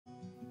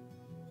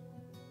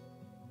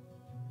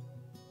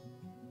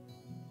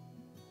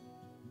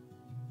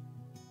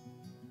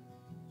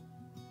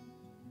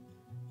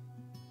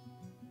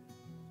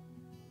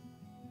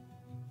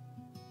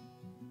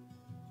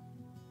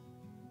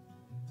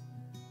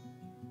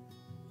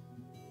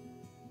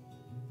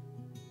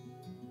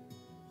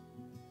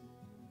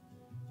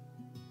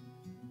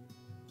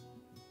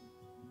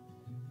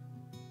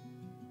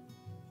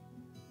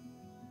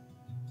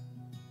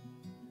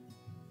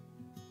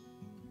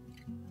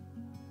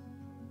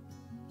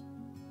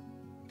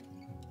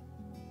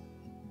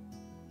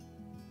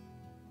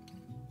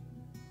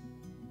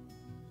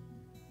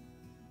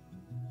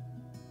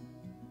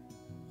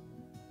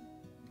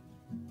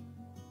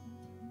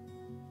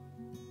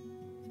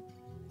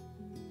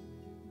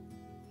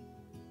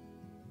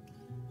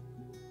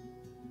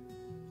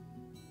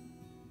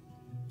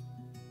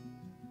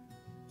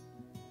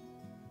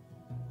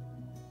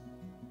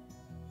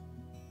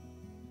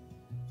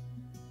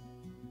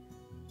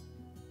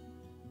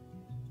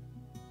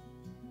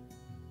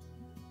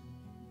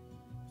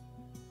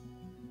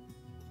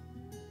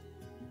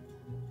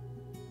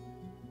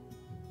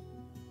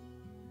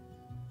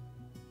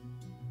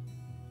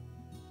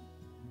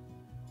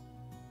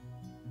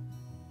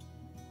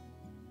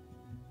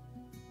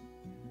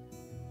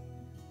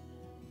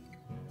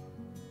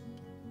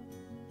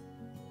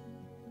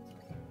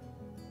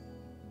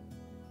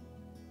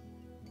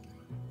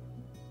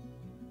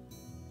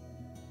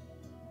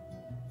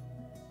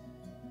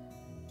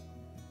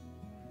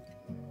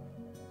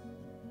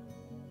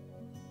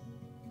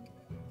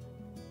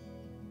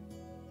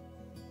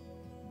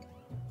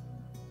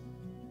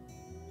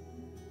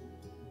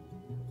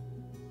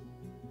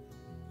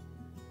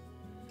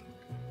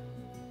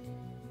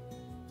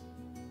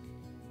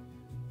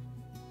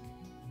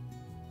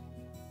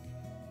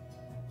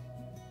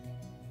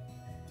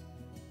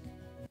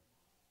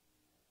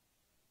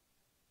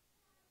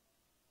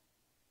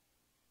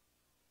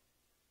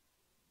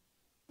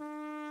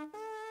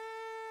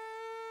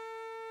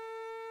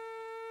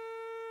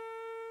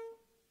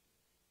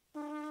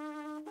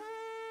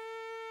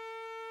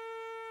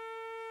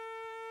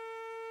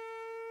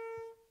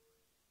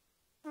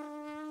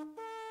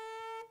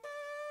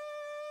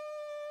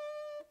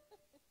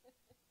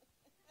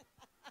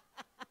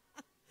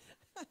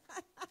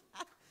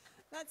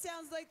that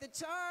sounds like the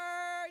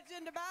charge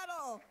into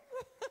battle.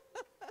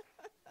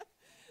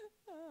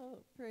 Oh,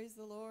 praise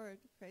the Lord.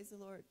 Praise the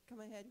Lord. Come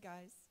ahead,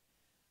 guys.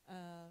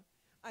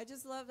 I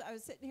just loved, I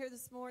was sitting here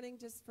this morning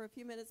just for a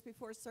few minutes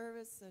before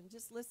service and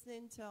just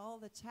listening to all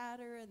the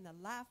chatter and the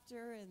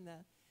laughter and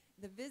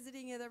the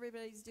visiting that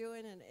everybody's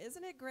doing. And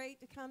isn't it great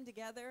to come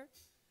together?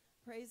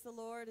 Praise the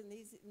Lord. And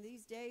in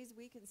these days,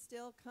 we can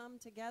still come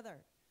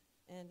together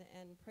and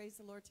praise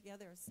the Lord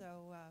together.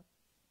 So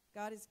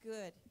God is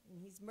good and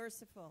he's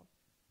merciful.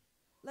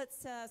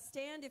 Let's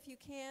stand if you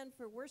can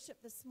for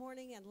worship this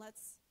morning, and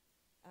let's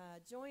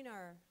join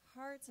our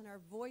hearts and our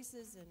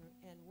voices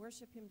and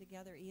worship him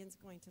together. Ian's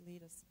going to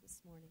lead us this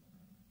morning.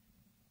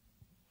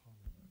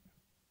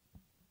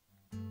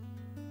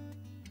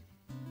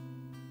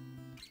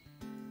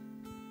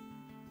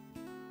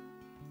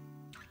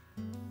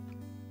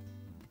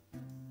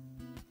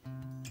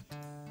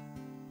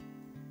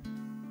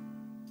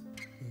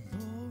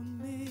 Lord,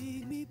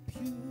 make me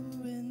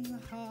pure in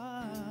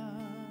heart.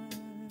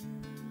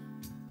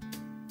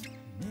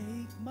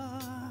 Make my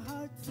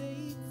heart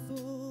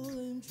faithful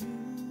and true.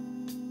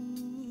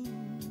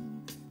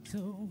 So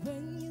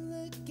when you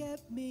look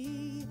at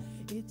me,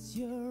 it's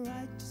your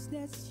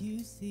righteousness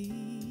you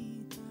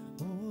see.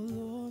 Oh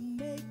Lord,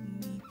 make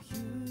me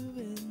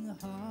pure in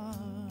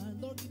heart.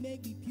 Lord, you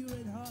make me pure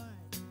in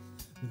heart.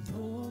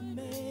 Lord,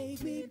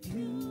 make me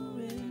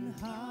pure in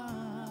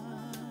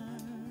heart.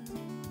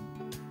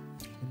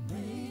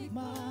 Make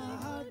my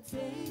heart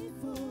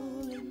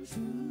faithful and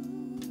true.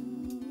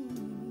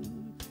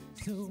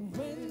 So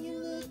when you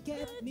look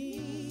at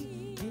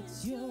me,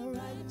 it's your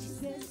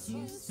righteousness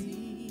you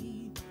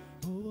see.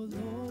 Oh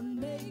Lord,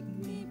 make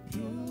me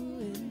pure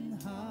in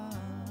heart.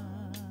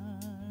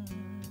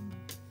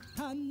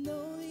 I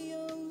know the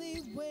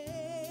only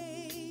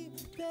way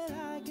that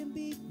I can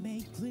be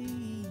made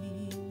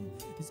clean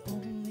is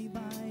only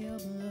by your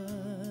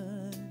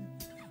blood,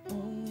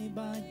 only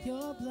by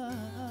your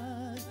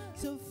blood.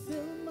 So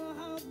fill my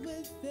heart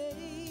with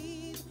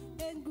faith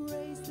and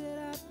grace that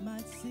I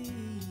might see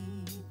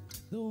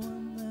the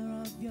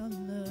wonder of your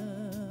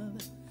love,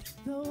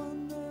 the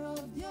wonder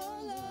of your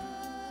love.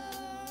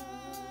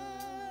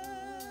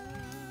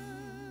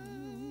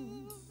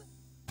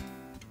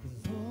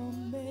 Lord,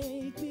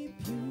 make me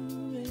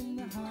pure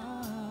in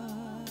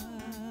heart.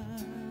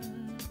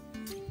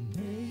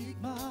 Make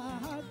my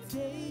heart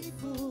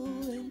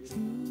faithful and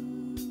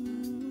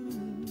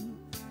true.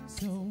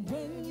 So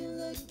when you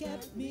look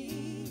at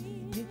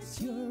me, it's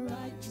your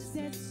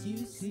righteousness you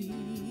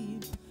see.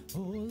 Oh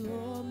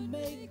Lord,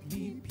 make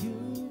me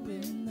pure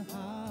in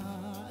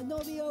heart. I know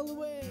the only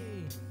way.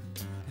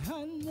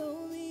 I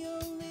know the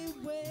only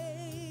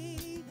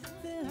way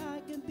that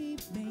I can be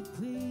made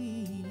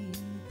clean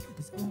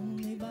is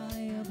only by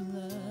your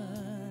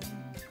blood,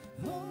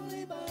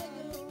 only by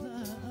your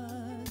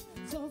blood.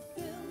 So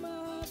fill my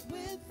heart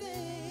with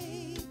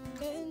faith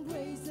and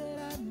grace that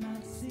I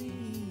might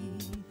see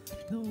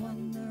the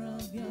wonder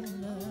of your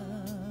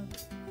love,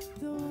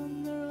 the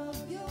wonder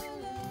of your love.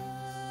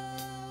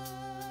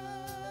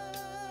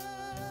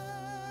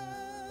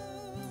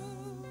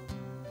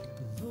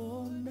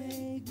 Lord,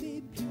 make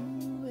me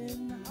pure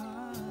in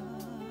heart.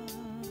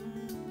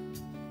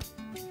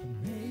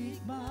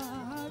 Make my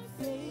heart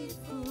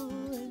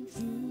faithful and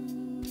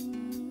true.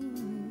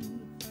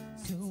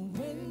 So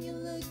when you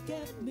look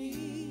at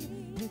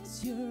me,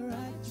 it's your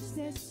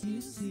righteousness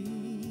you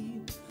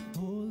see.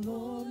 Oh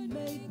Lord,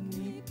 make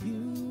me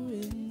pure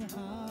in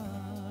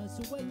heart.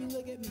 So when you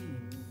look at me,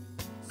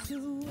 so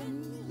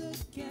when you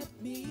look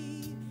at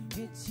me,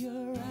 it's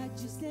your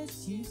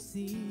righteousness you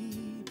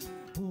see.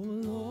 Oh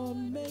Lord,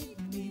 make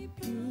me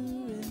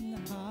pure in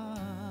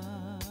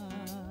heart.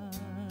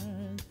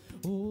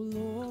 Oh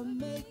Lord,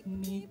 make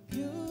me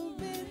pure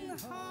in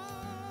heart.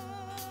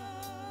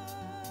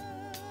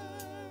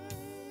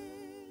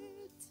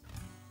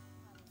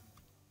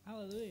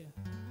 Hallelujah.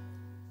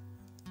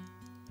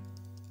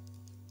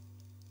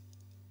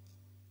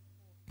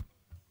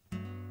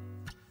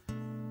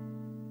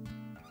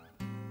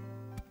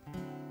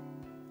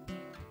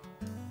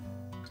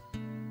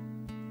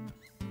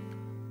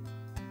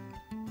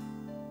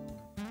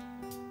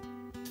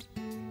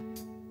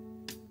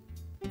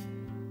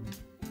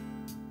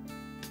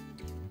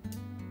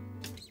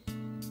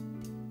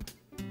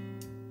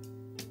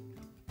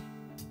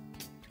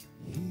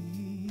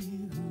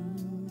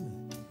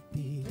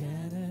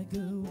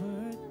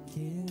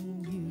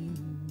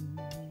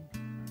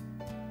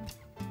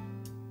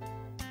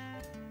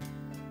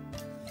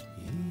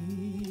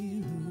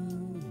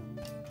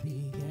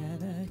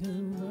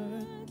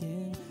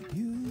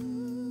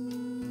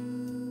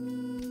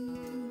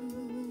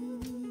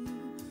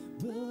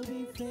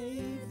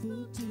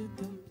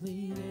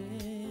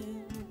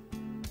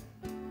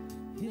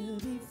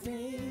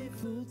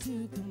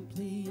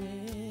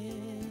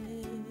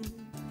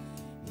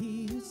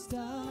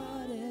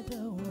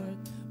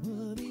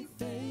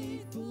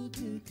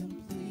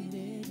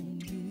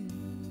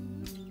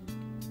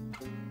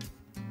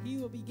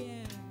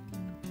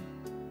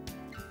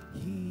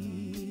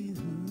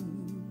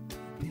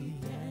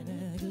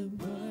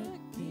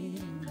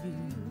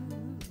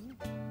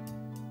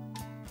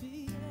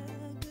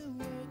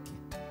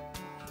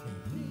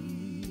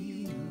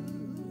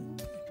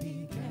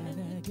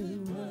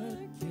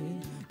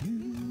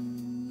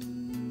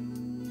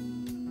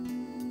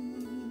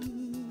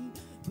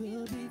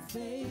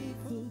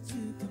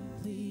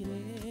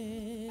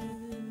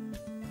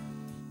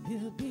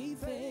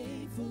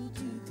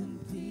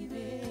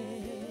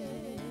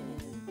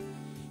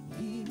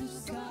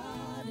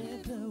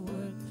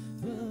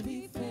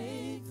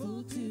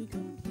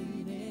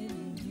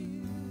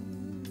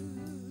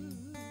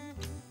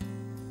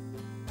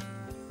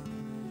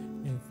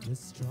 The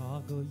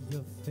struggle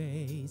you're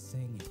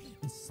facing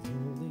is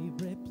slowly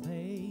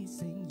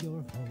replacing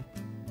your hope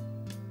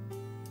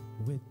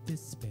with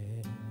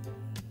despair.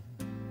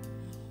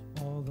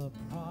 All the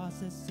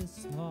process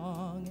is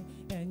long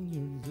and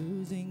you're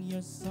losing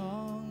your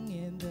song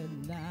in the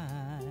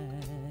night.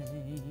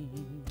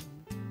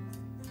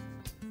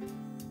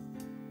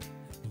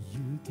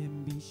 You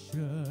can be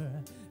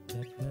sure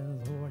that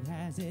the Lord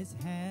has his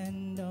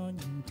hand on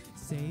you,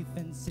 safe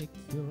and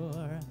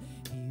secure.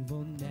 He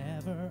will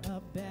never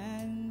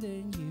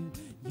abandon you.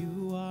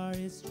 You are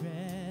his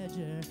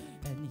treasure,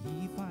 and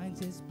he finds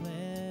his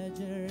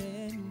pleasure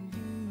in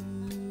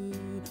you.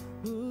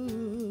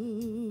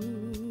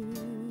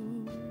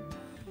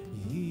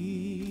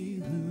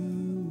 He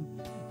who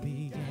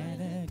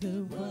began a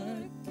good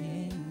work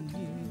in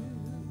you,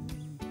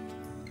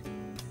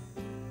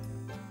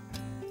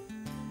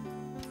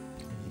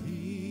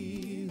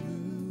 he who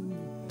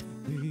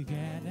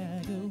began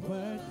a good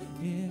work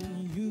in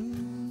you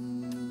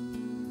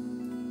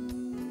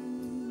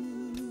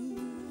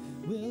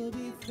will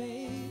be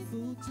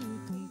faithful to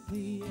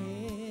complete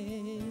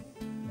it.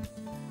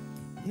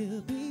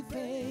 He'll be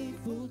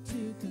faithful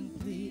to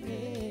complete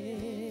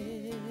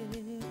it.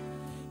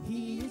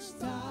 He who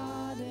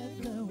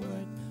started the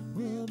work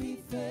will be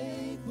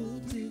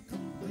faithful to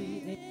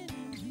complete it.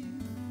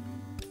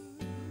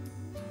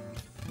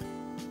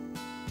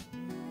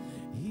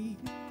 He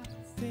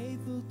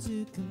faithful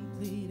to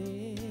complete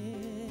it.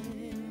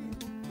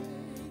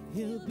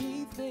 He'll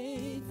be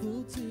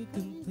faithful to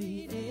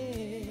complete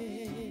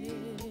it.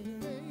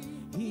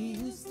 He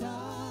who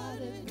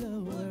started the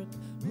work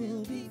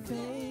will be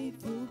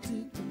faithful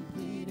to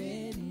complete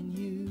it in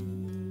you.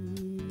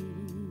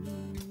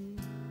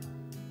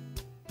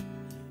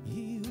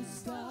 He who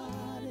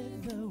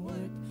started the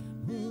work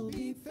will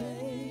be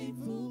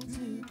faithful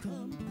to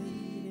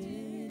complete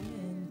it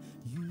in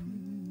you.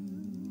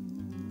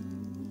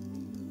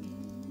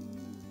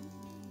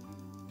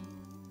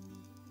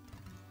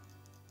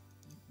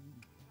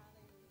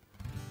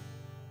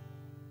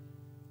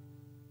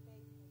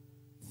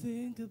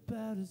 Think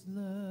about his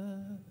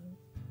love.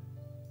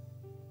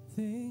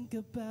 Think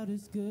about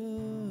his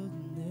goodness.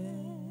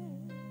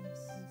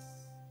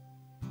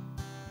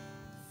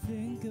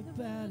 Think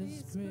about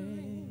his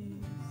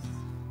grace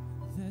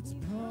that's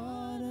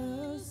brought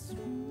us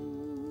through.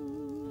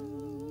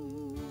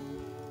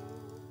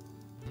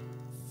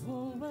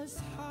 For as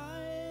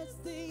high as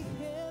the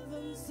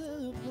heavens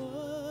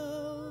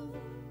above,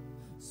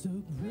 so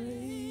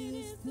great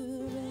is the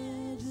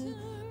measure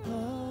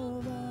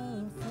of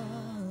our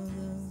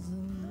Father's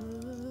love.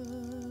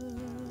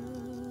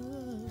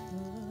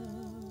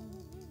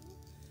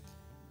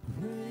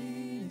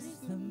 Great is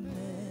the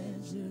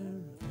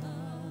measure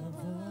of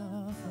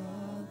our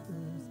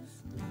Father's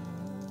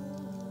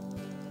love.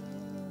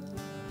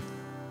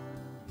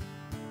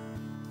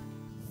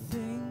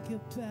 Think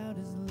about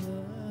his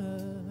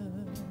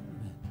love.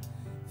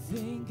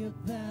 Think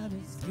about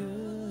his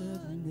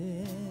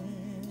goodness.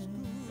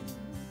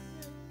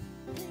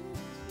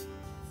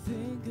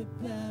 Think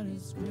about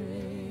his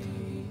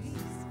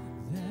grace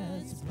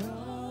that's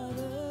brought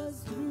us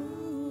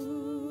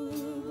through,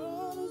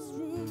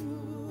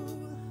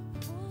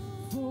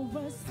 For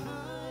as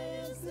high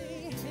as the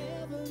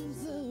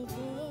heavens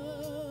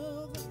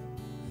above,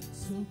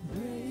 so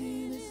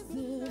great is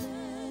the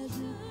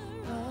measure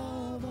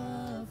of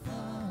our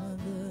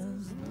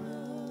Father's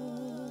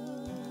love.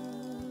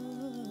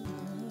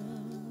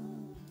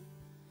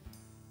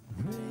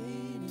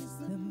 Great is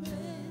the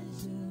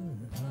measure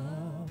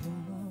of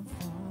our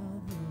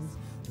Father's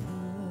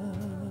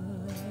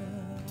love.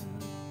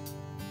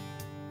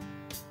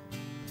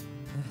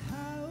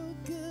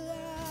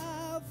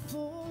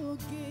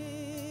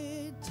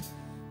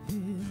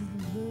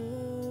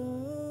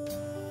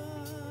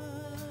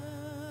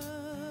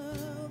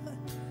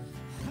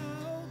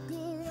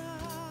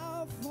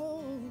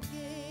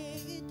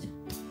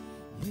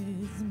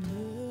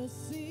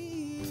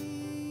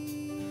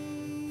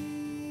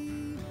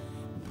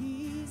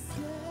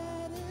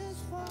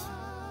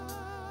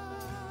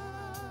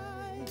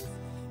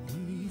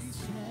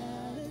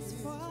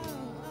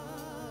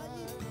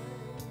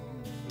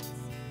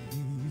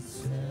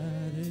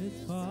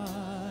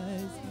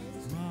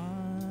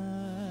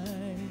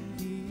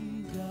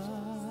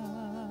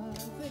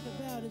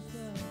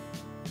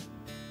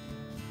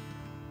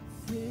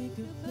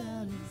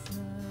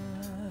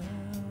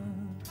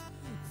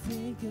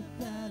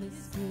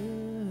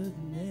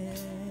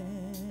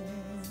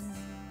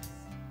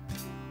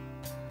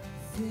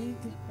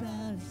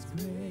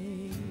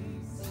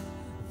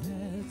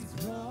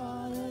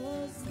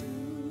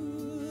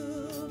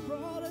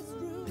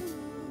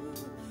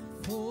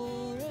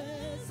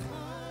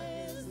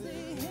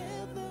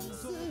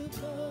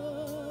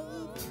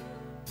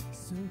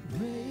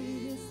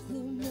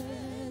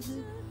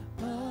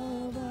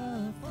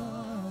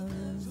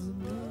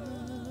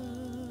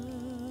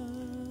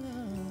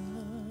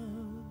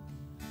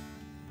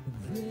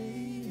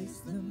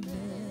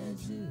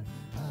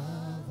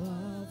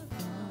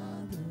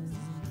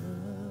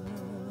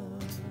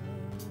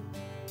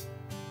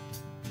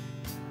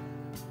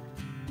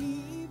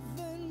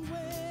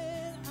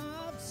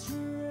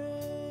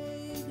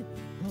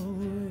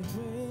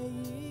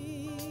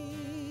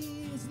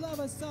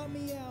 has sought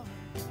me out.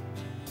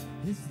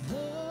 His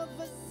love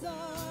has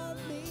sought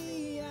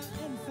me out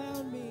and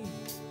found me,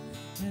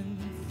 and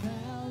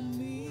found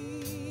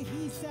me.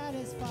 He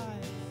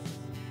satisfies.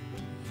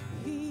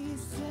 He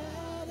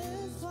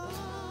satisfies.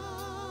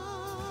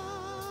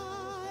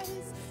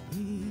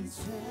 He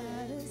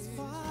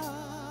satisfies.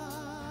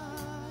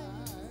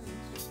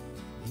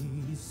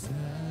 He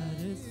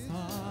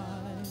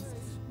satisfies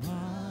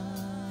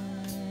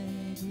my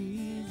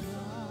desire.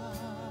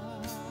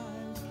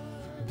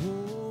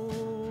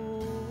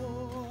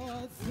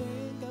 Oh,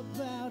 think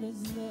about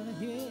His love,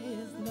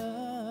 His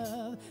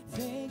love.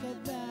 Think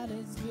about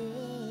His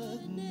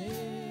goodness.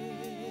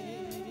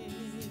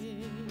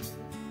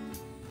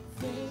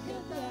 Think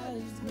about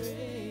His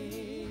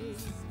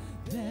grace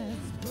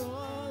that's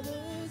brought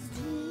us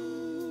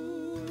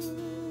through.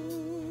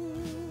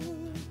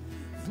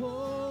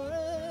 For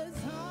as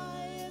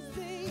high as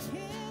the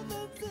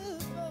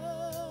heavens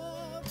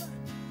above,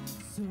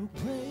 so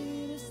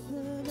great is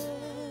the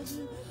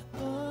measure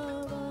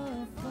of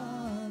our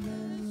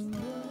Father's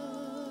love.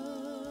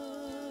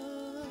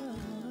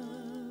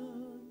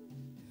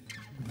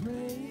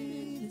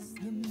 Great is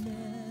the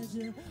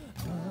measure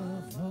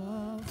of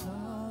our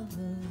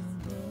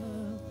Father's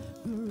love.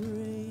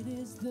 Great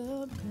is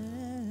the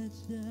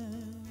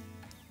measure.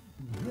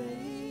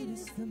 Great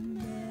is the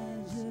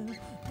measure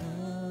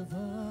of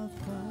our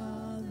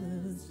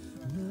Father's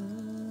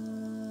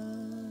love.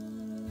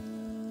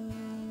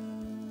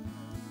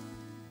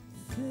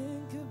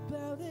 Think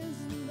about His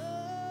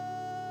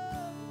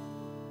love.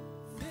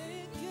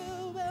 Think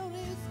about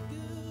His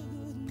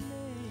goodness.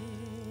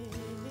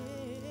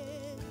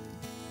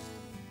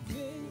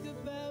 Think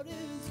about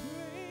His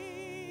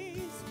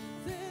grace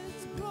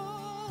that's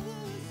brought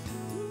us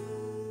through.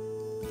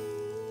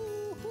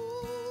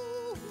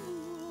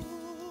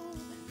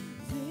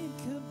 Think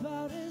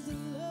about His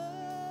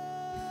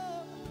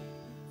love.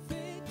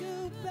 Think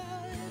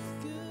about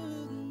His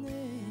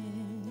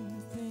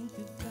goodness. Think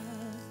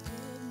about His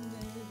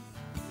goodness.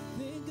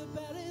 Think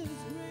about His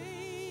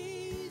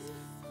grace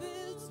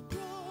that's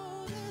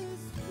brought us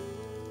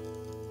through.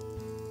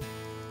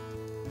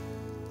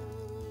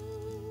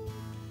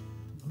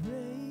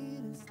 Great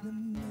is the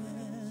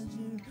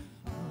measure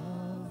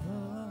of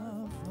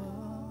our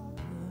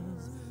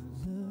Father's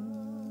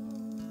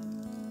love.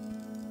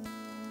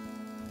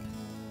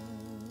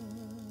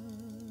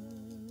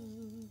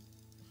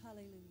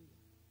 Hallelujah.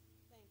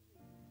 Thank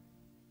you.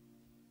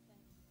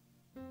 Thank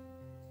you.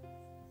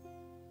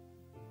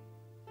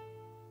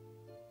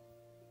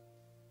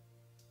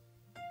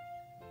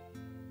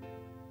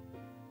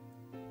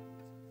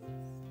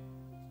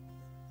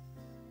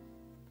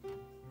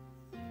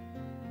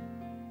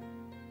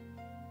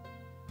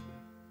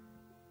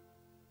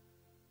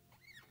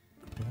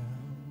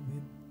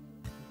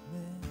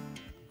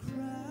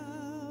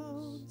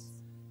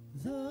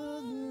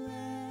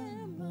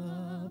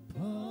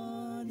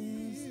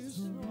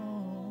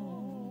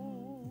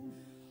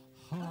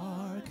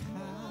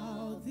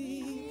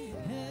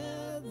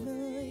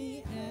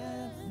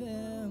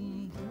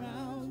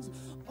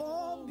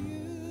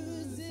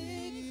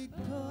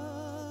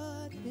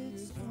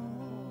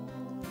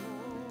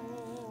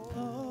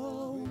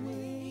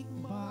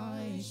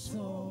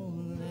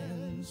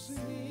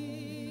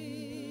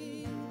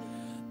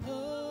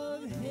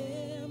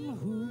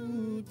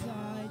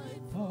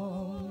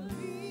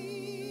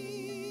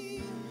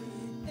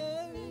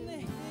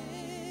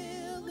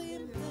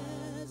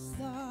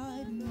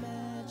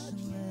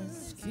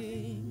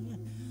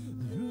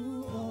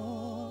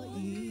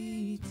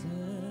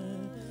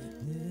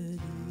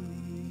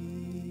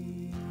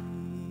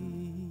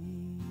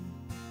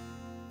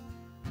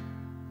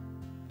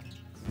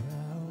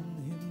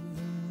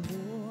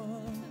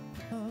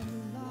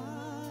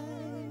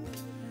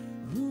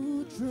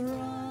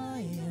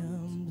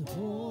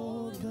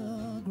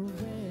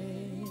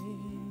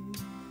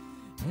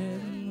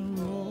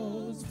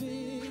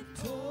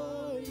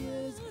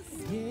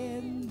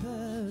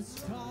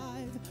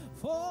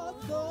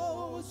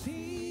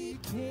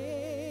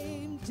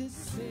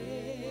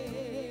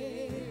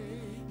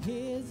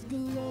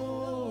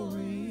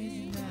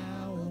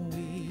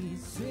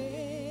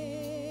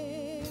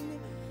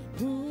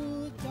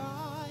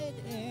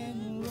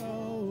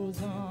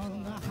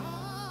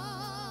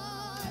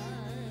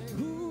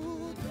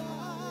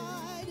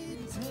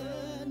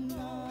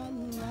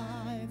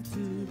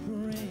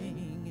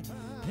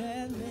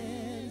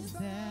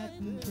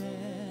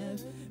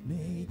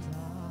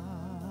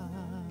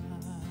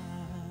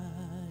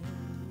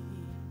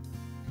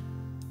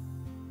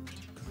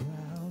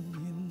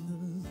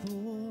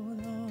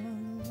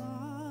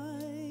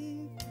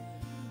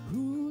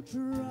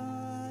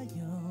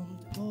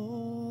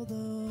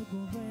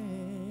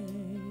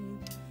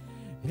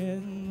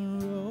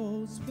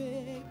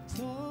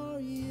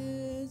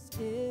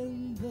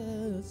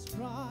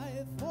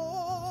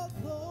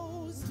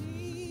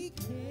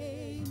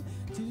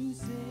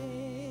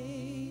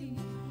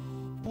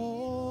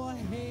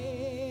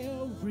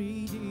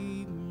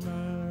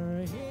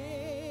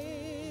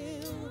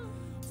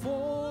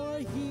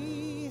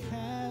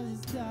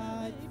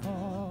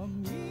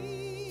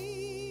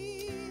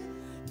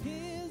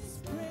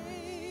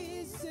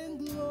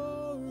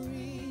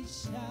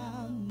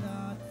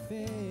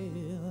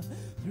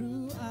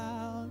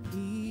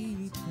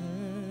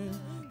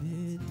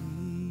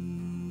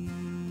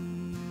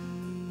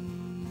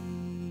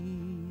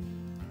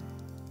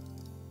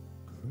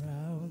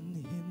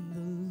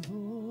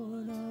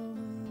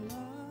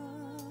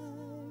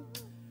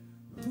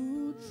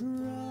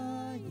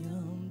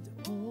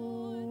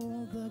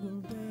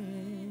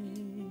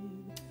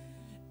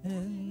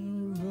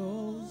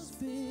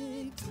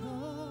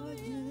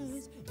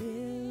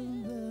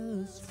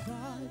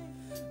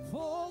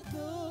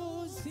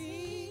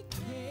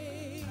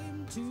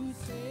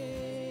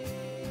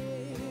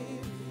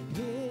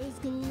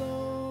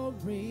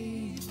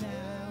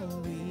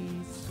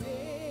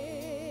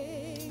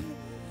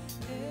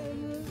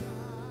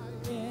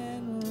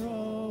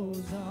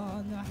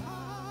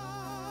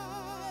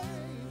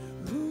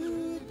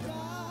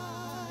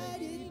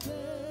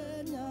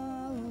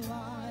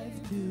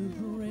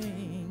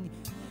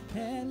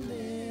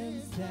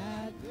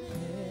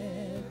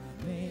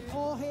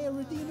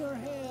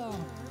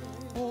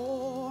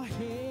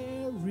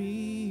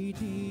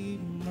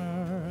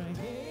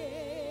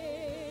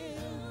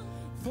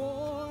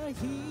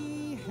 that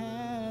he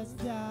has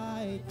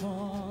died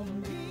for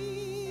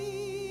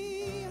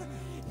me.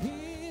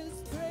 His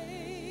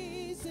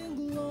praise and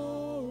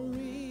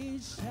glory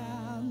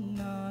shall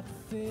not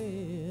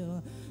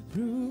fail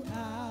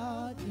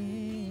throughout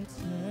eternity.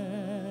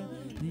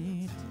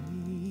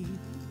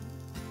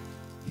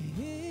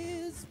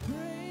 His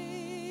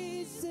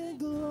praise and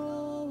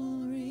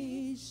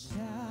glory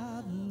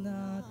shall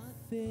not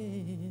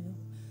fail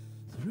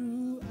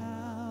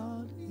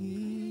throughout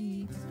eternity.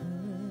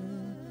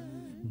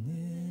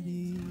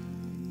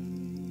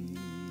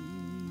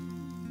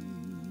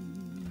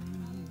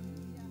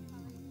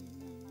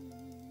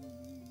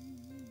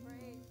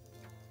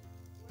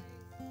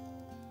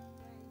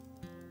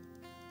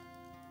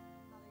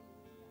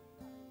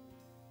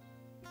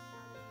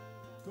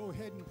 Go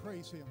ahead and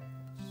praise him.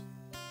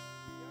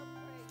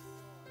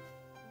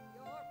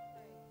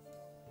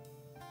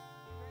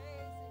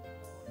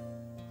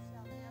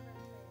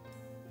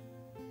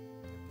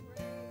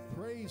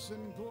 Praise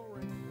and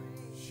glory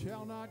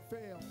shall not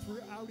fail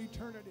throughout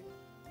eternity.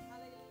 Thank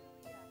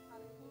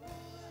you,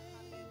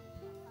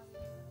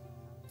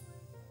 Lord.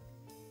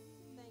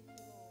 Thank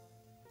you, Jesus.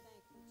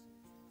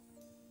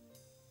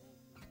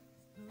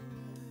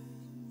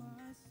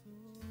 My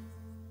soul.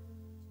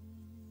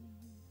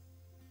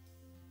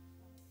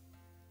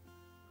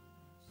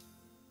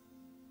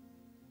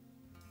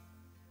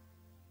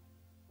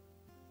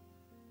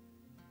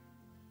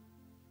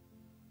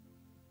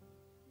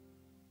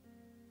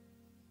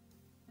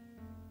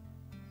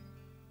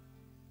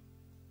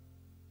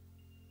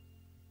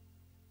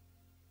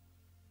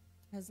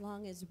 As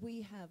long as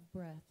we have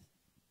breath,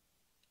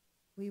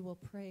 we will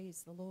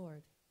praise the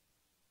Lord.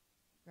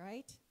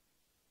 Right?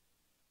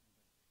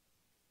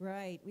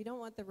 Right. We don't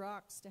want the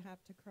rocks to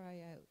have to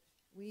cry out.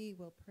 We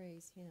will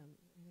praise him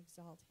and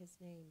exalt his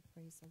name.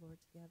 Praise the Lord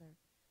together.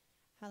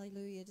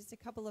 Hallelujah. Just a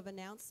couple of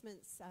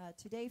announcements.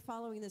 Today,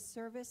 following the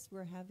service,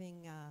 we're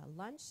having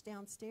lunch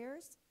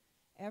downstairs.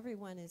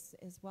 Everyone is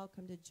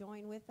welcome to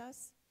join with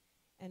us.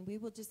 And we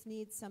will just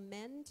need some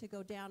men to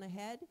go down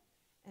ahead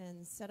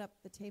and set up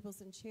the tables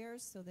and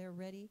chairs so they're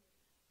ready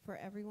for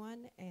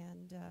everyone.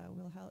 And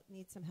we'll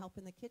need some help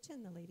in the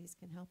kitchen. The ladies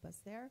can help us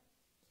there.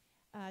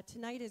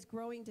 Tonight is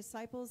Growing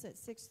Disciples at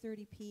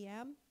 6:30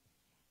 p.m.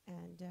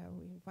 And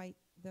we invite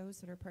those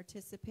that are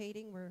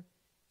participating. We're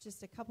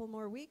just a couple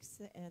more weeks,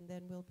 and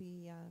then we'll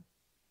be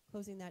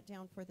closing that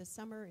down for the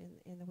summer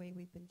in the way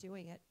we've been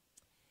doing it.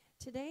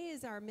 Today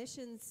is our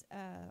missions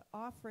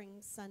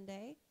offering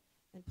Sunday.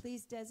 And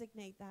please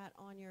designate that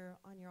on your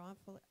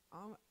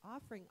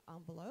offering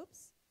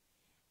envelopes.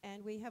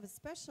 And we have a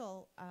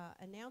special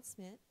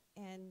announcement.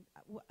 And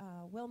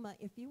Wilma,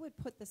 if you would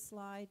put the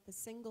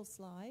single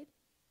slide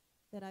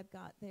that I've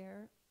got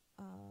there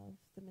of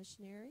the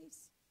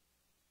missionaries.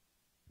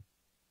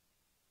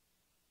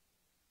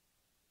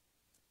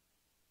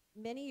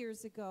 Many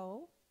years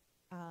ago,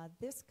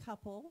 this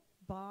couple,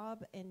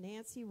 Bob and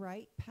Nancy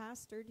Wright,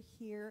 pastored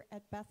here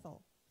at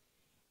Bethel.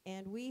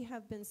 And we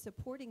have been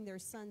supporting their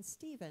son,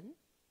 Stephen,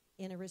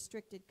 in a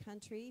restricted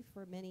country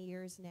for many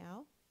years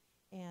now.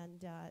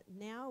 And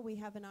now we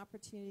have an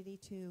opportunity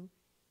to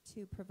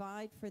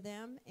provide for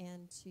them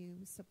and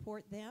to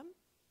support them.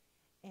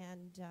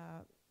 And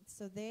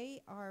so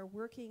they are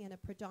working in a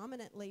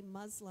predominantly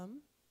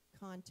Muslim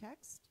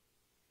context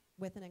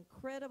with an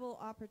incredible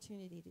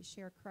opportunity to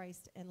share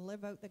Christ and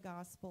live out the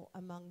gospel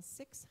among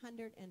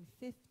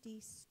 650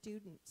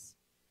 students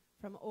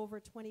from over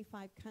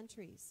 25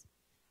 countries.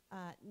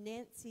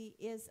 Nancy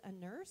is a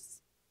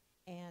nurse,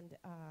 and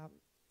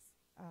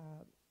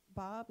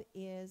Bob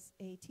is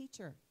a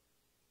teacher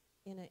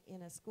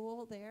in a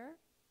school there,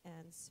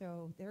 and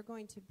so they're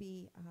going to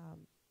be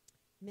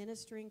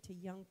ministering to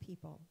young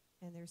people,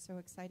 and they're so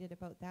excited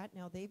about that.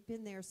 Now, they've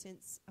been there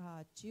since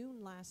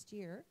June last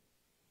year,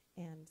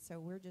 and so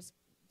we're just,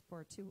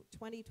 for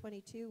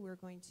 2022, we're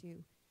going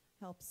to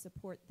help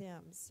support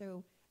them.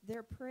 So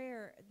their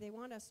prayer, they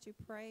want us to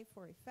pray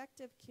for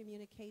effective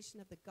communication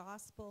of the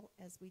gospel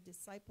as we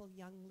disciple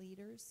young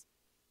leaders.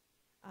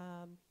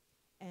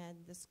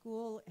 And the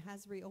school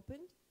has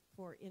reopened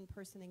for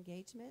in-person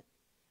engagement,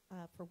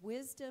 for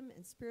wisdom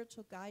and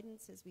spiritual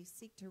guidance as we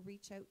seek to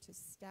reach out to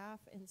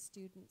staff and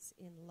students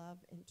in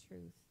love and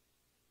truth,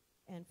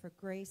 and for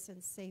grace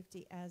and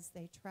safety as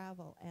they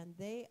travel. And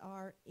they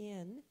are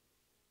in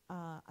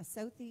a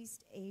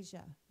Southeast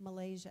Asia,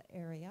 Malaysia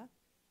area.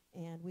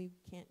 And we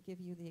can't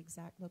give you the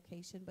exact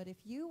location. But if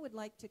you would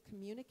like to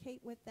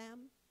communicate with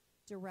them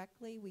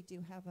directly, we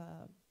do have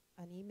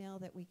an email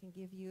that we can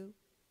give you,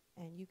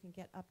 and you can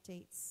get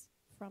updates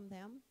from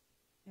them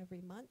every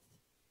month.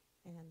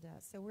 And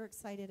so we're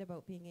excited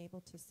about being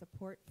able to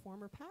support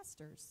former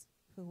pastors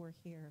who were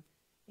here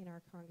in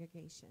our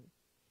congregation.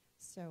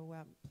 So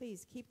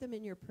please keep them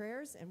in your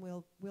prayers, and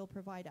we'll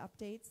provide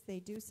updates. They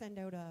do send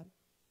out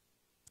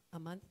a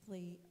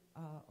monthly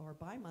or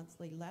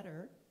bi-monthly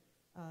letter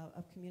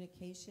of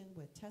communication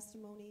with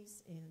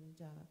testimonies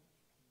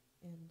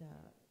and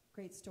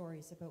great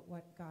stories about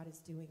what God is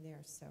doing there.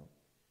 So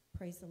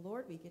praise the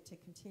Lord, we get to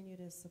continue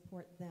to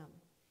support them.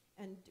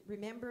 And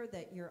remember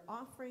that your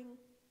offering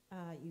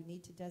you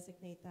need to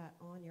designate that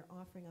on your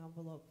offering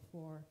envelope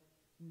for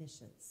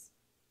missions.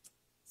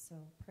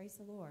 So praise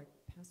the Lord.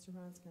 Pastor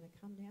Ron's going to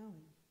come now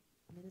and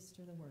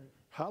minister the word.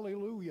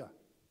 Hallelujah.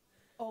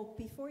 Oh,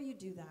 before you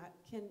do that,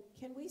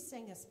 can we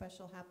sing a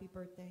special happy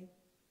birthday?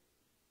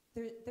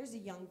 There's a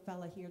young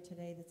fella here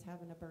today that's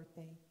having a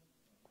birthday.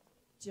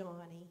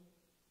 Johnny,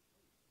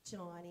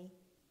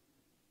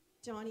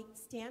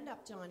 stand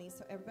up, Johnny,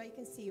 so everybody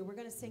can see you. We're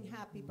going to sing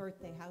happy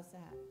birthday. How's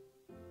that?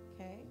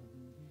 Okay?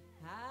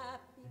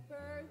 Happy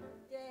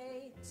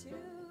birthday to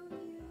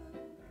you.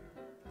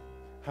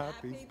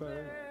 Happy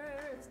birthday.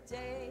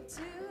 Birthday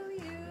to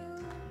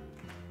you.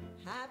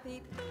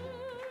 Happy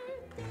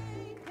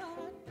birthday,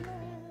 God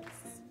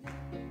bless you.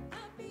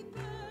 Happy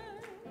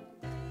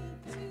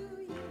birthday to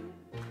you.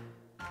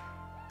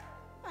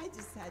 I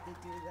just had to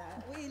do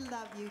that. We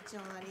love you,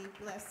 Johnny.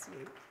 Bless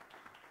you.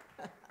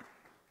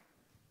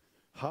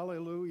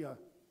 Hallelujah.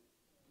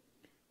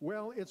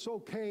 Well, it's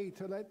okay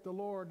to let the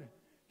Lord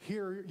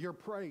hear your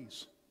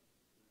praise.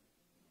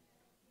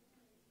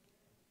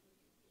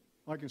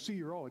 I can see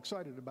you're all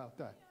excited about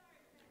that.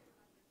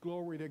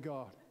 Glory to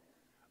God.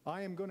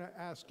 I am going to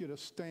ask you to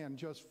stand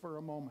just for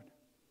a moment.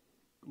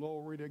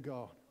 Glory to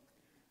God.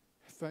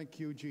 Thank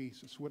you,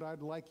 Jesus. What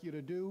I'd like you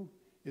to do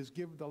is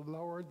give the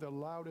Lord the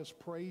loudest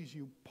praise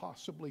you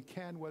possibly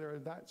can, whether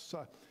that's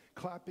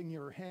clapping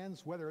your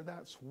hands, whether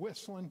that's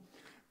whistling,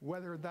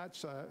 whether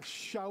that's a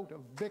shout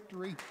of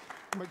victory.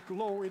 But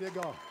glory to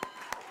God.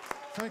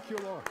 Thank you,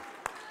 Lord.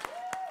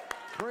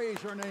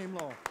 Praise your name,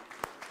 Lord.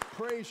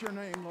 Praise your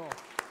name, Lord.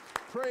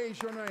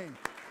 Praise your name.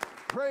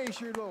 Praise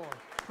you, Lord.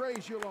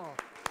 Praise you, Lord.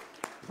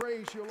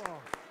 Praise you,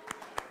 Lord.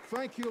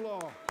 Thank you,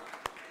 Lord.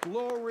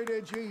 Glory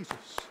to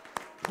Jesus.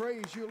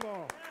 Praise you,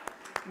 Lord.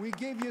 We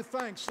give you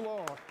thanks,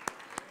 Lord.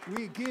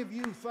 We give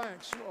you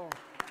thanks, Lord.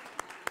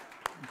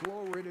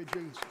 Glory to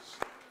Jesus.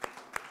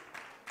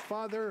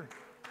 Father,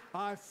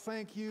 I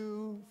thank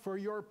you for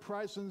your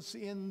presence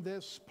in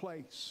this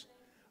place.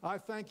 I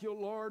thank you,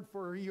 Lord,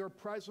 for your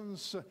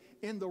presence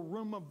in the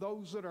room of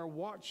those that are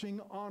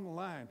watching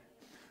online.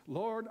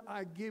 Lord,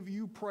 I give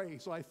you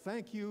praise. I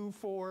thank you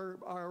for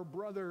our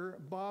brother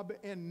Bob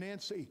and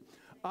Nancy.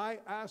 I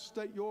ask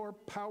that your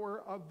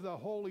power of the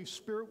Holy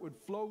Spirit would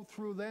flow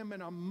through them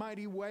in a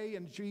mighty way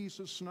in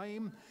Jesus'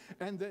 name,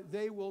 and that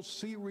they will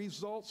see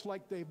results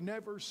like they've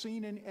never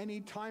seen in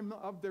any time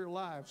of their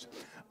lives.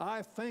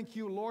 I thank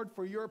you, Lord,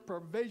 for your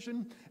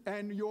provision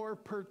and your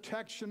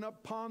protection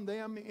upon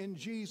them in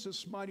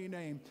Jesus' mighty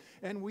name.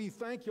 And we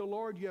thank you,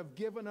 Lord, you have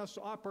given us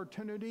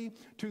opportunity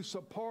to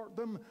support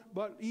them,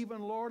 but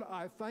even, Lord,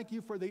 I thank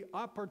you for the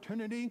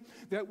opportunity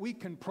that we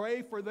can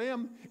pray for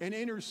them and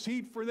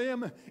intercede for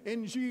them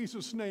in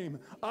Jesus' name.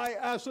 I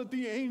ask that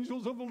the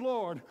angels of the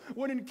Lord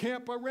would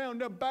encamp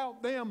around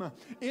about them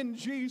in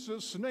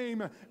Jesus'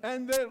 name,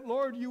 and that,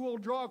 Lord, you will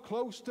draw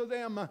close to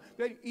them,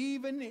 that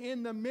even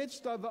in the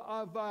midst of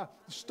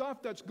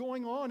stuff that's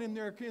going on in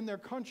their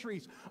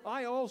countries,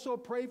 I also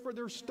pray for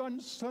their son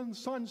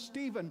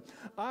Stephen.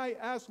 I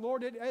ask,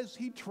 Lord, that as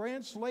he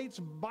translates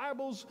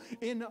Bibles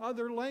in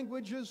other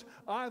languages,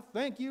 I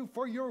thank you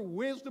for your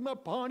wisdom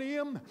upon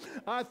him.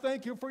 I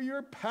thank you for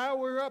your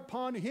power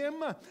upon him,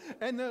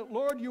 and that,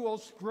 Lord, you will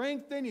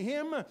strengthen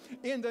him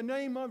in the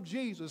name of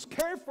Jesus.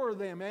 Care for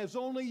them as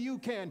only you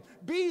can.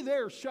 Be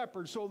their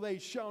shepherd so they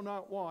shall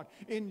not want.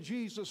 In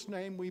Jesus'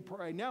 name we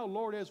pray. Now,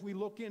 Lord, as we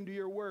look into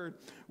your word,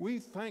 we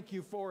thank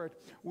you for it.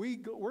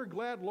 We're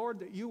glad, Lord,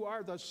 that you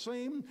are the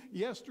same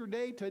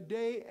yesterday,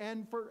 today,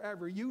 and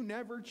forever. You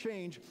never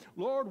change.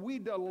 Lord, we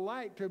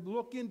delight to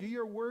look into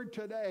your word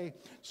today.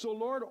 So,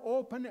 Lord,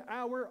 open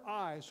our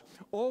eyes,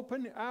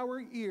 open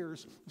our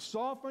ears,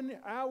 soften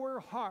our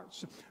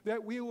hearts,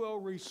 that we will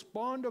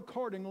respond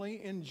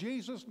accordingly. In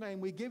Jesus' name,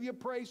 we give you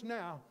praise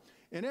now.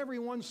 And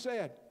everyone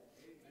said,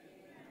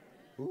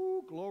 amen.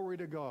 Ooh, glory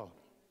to God.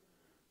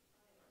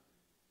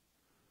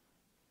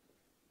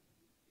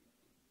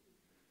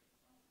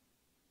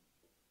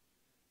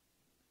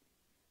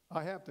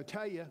 I have to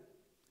tell you,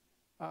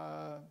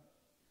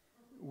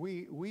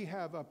 we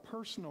have a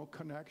personal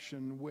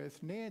connection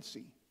with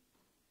Nancy.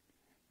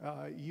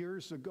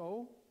 Years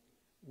ago,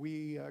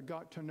 we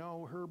got to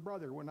know her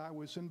brother when I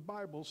was in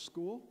Bible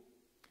school.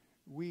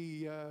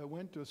 We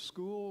went to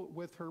school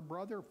with her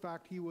brother. In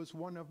fact, he was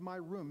one of my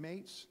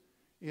roommates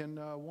in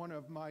one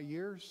of my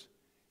years,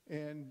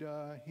 and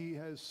he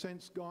has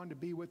since gone to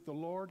be with the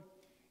Lord.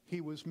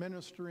 He was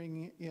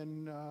ministering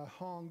in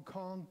Hong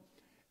Kong,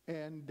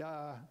 and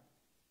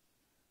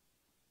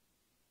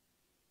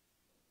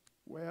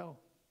well,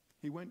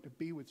 he went to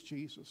be with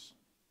Jesus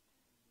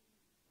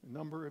a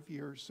number of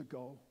years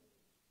ago.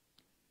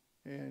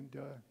 And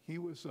he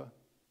was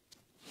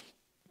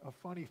a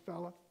funny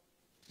fella.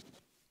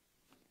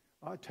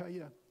 I'll tell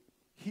you,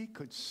 he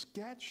could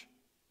sketch.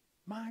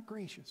 My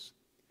gracious.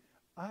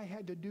 I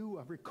had to do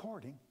a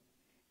recording,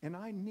 and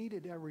I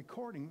needed a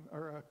recording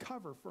or a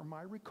cover for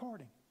my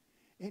recording.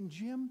 And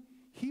Jim,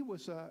 he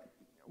was a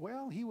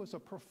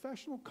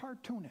professional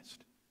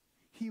cartoonist.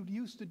 He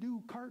used to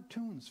do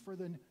cartoons for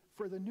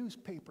the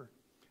newspaper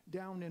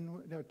down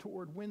in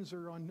toward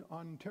Windsor,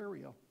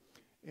 Ontario.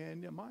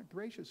 And my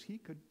gracious, he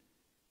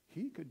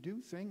could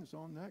do things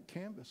on that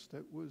canvas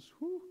that was,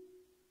 whew.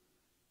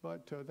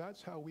 But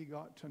that's how we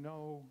got to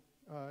know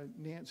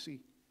Nancy.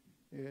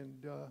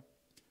 And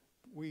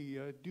we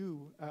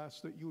do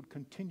ask that you would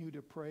continue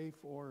to pray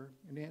for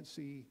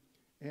Nancy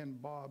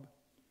and Bob.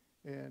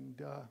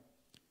 And,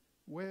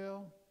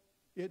 well,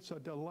 it's a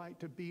delight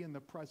to be in the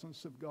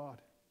presence of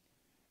God.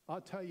 I'll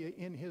tell you,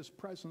 in his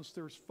presence,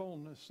 there's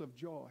fullness of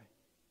joy.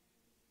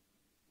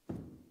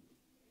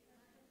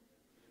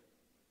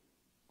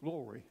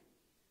 Glory.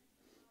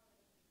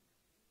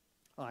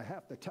 I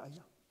have to tell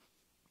you,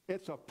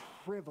 it's a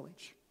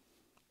privilege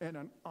and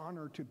an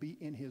honor to be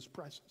in his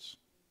presence.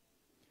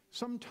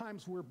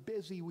 Sometimes we're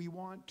busy. We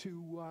want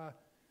to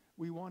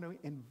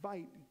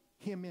invite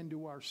him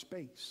into our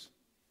space.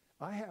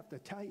 I have to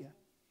tell you,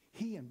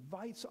 he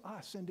invites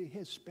us into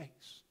his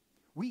space.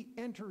 We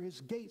enter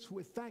his gates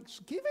with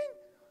thanksgiving.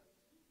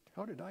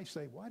 How did I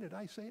say? Why did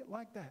I say it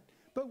like that?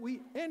 But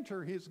we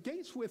enter his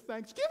gates with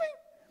thanksgiving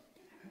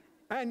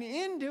and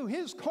into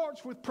his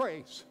courts with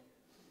praise.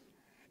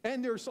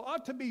 And there's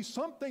ought to be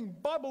something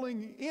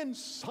bubbling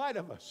inside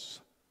of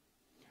us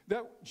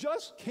that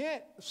just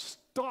can't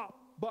stop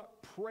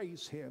but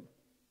praise him.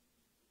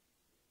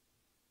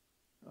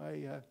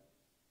 A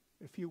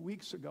few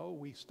weeks ago,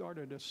 we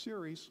started a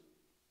series,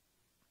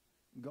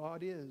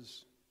 God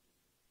Is.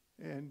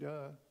 And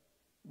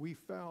we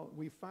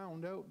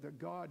found out that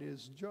God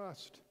is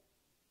just.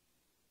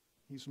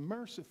 He's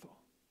merciful.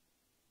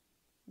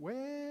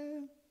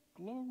 Well,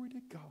 glory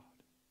to God.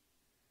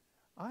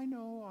 I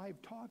know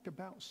I've talked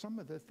about some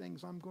of the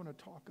things I'm going to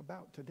talk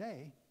about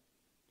today,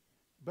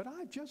 but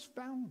I've just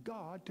found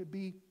God to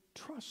be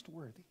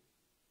trustworthy.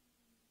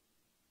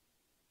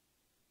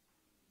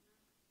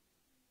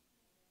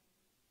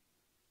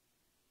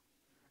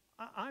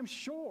 I'm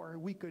sure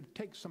we could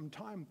take some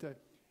time to,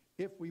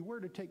 if we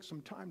were to take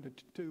some time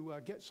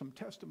to get some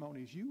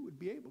testimonies, you would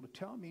be able to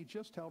tell me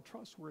just how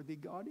trustworthy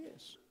God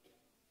is.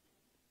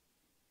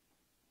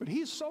 But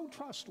he's so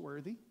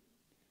trustworthy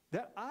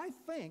that I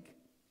think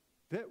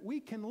that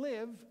we can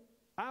live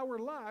our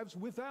lives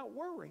without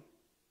worry.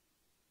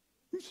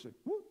 You say,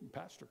 well,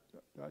 Pastor,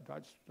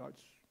 that's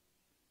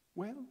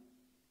well,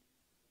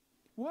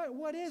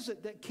 what is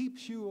it that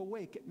keeps you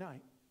awake at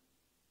night?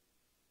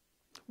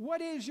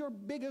 What is your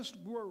biggest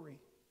worry?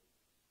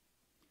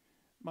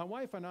 My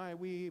wife and I,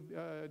 we've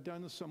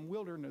done some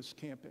wilderness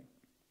camping.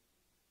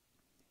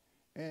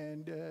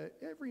 And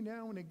every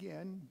now and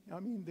again, I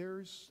mean,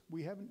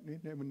 we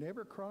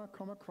never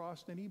come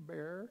across any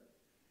bear.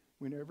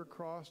 We never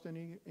crossed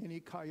any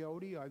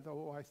coyote,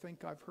 although I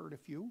think I've heard a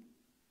few.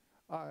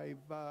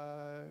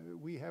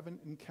 We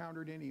haven't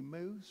encountered any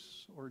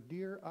moose or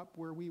deer up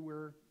where we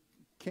were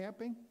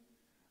camping,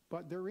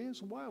 but there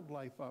is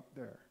wildlife up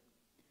there.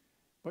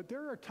 But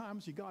there are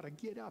times you got to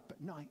get up at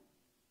night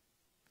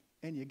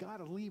and you got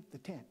to leave the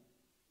tent.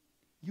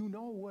 You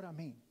know what I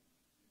mean.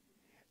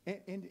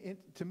 And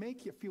to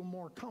make you feel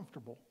more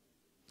comfortable,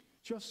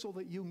 just so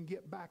that you can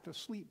get back to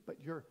sleep. But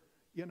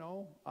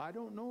I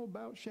don't know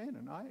about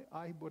Shannon.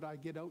 I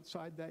get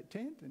outside that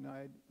tent and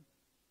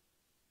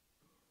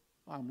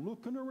I'm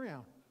looking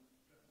around.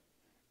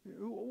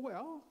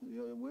 Well,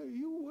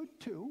 you would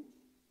too.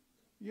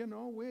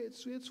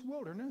 It's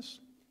wilderness.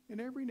 And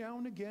every now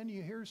and again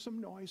you hear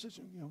some noises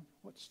and,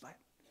 what's that?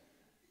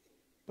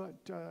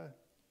 But,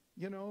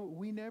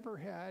 we never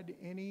had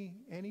any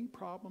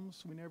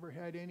problems. We never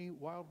had any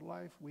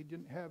wildlife. We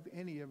didn't have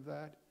any of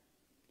that.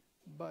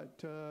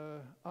 But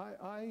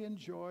I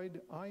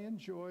enjoyed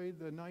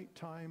the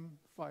nighttime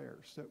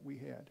fires that we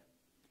had.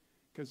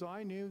 Because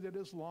I knew that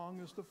as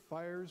long as the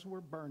fires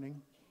were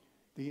burning,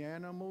 the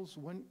animals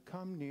wouldn't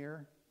come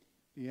near.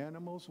 The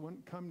animals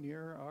wouldn't come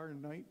near our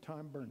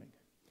nighttime burning.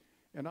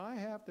 And I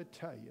have to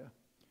tell you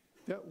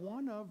that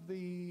one of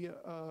the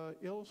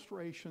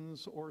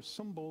illustrations or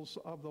symbols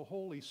of the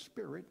Holy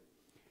Spirit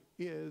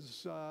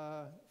is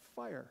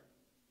fire.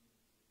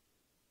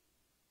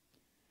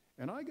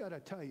 And I got to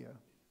tell you,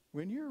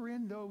 when you're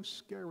in those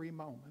scary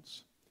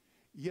moments,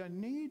 you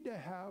need to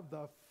have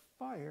the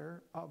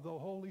fire of the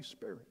Holy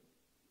Spirit.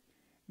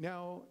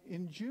 Now,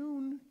 in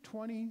June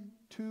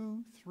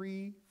 22,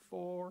 3,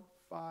 4,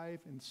 5,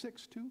 and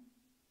 6, 2,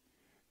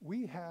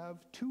 we have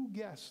two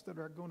guests that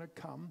are going to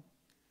come.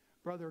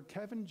 Brother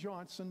Kevin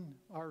Johnson,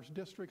 our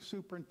district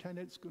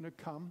superintendent, is going to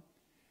come.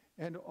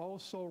 And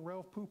also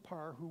Ralph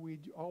Pupar, who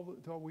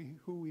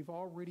we've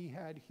already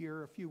had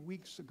here a few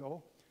weeks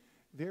ago.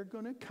 They're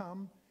going to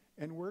come,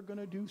 and we're going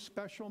to do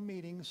special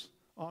meetings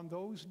on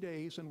those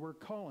days, and we're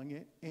calling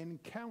it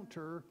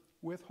Encounter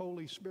with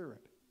Holy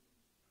Spirit.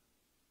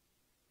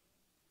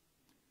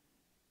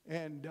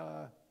 And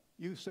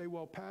you say,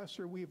 well,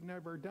 Pastor, we've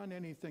never done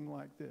anything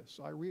like this.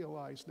 I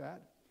realize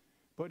that.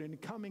 But in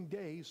coming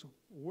days,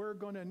 we're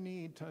going to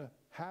need to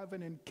have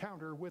an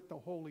encounter with the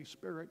Holy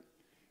Spirit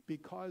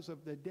because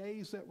of the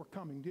days that were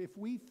coming. If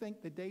we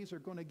think the days are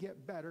going to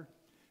get better,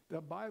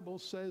 the Bible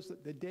says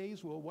that the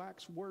days will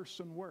wax worse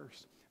and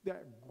worse,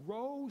 that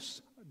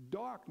gross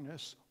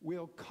darkness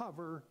will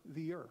cover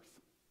the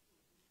earth.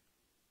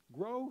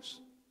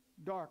 Gross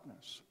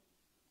darkness.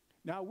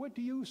 Now, what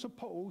do you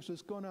suppose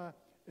is going to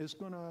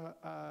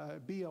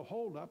be a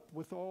holdup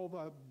with all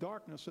the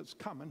darkness that's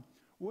coming?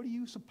 What do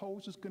you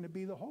suppose is going to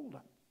be the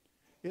holdup?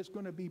 It's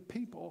going to be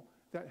people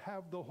that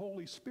have the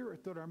Holy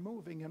Spirit, that are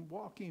moving and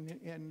walking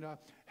and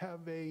have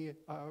a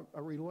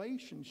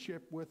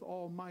relationship with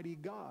Almighty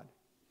God.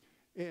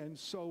 And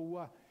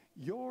so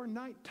your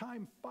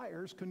nighttime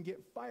fires can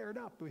get fired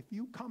up if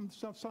you come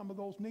to some of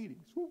those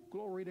meetings. Woo,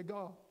 glory to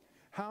God.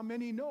 How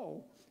many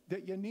know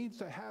that you need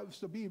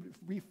to be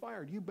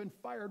refired? You've been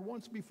fired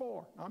once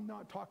before. I'm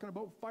not talking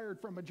about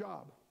fired from a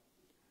job.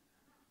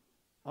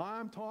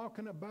 I'm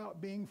talking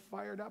about being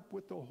fired up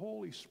with the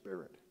Holy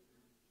Spirit.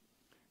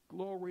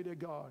 Glory to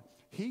God.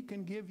 He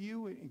can give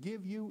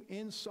you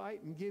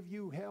insight and give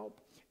you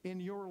help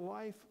in your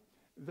life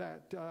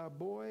that,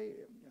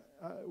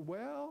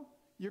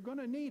 you're going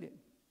to need it.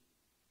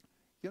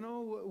 You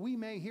know, we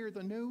may hear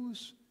the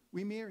news.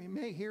 We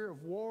may hear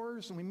of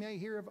wars, and we may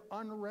hear of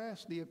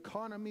unrest. The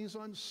economy's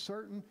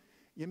uncertain.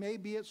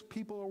 Maybe it's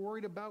people are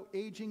worried about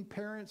aging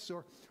parents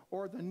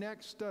or the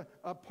next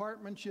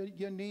apartment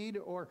you need,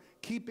 or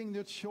keeping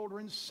the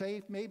children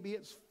safe. Maybe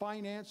it's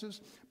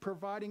finances,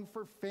 providing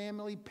for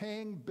family,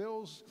 paying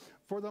bills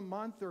for the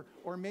month,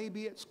 or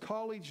maybe it's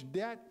college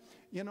debt.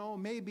 You know,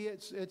 maybe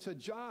it's a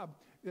job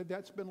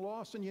that's been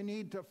lost and you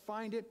need to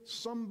find it.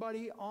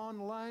 Somebody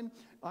online.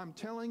 I'm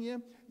telling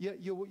you,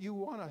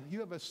 you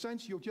have a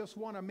sense you just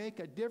want to make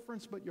a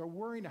difference, but you're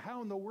worrying,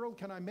 how in the world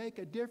can I make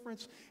a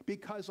difference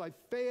because I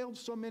failed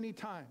so many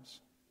times?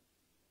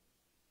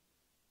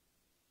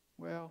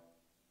 Well,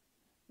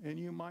 and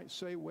you might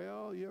say,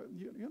 well,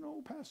 you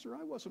know, Pastor,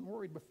 I wasn't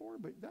worried before,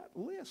 but that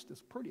list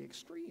is pretty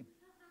extreme.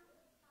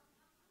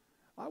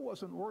 I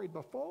wasn't worried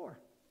before.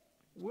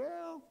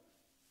 Well,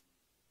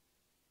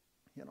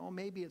 you know,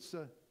 maybe it's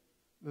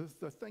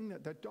the thing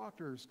that the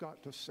doctor's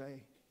got to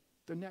say,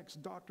 the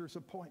next doctor's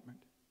appointment.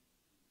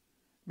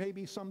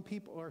 Maybe some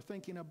people are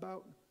thinking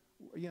about,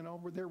 you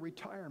know, their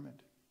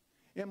retirement.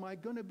 Am I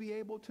going to be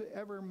able to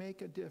ever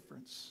make a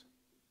difference?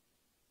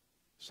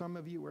 Some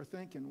of you are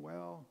thinking,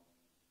 well,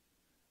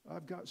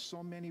 I've got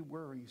so many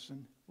worries.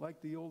 And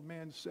like the old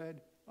man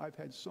said, I've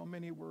had so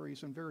many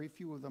worries and very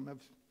few of them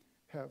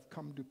have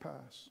come to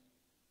pass.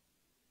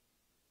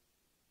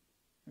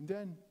 And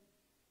then,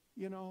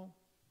 you know,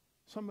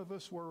 some of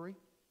us worry,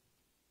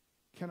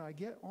 can I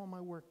get all my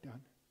work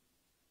done?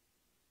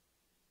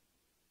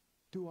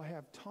 Do I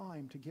have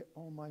time to get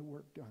all my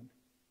work done?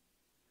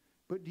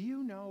 But do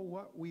you know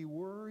what we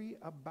worry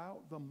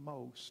about the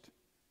most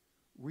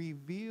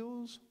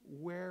reveals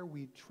where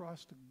we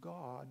trust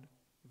God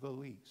the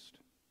least?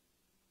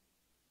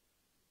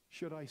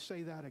 Should I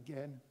say that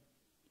again?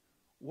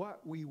 What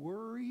we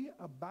worry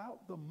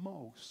about the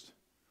most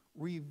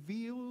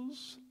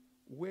reveals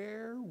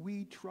where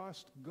we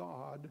trust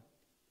God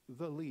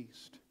the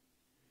least.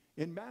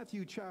 In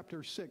Matthew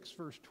chapter 6,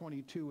 verse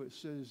 22, it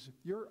says,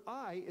 your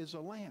eye is a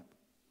lamp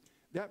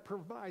that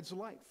provides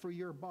light for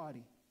your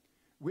body.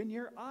 When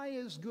your eye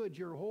is good,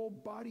 your whole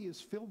body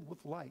is filled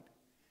with light.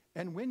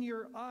 And when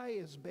your eye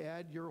is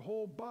bad, your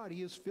whole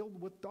body is filled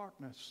with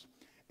darkness.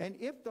 And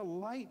if the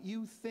light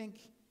you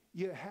think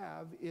you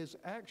have is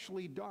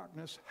actually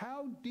darkness,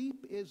 how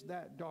deep is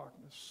that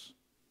darkness?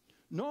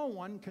 No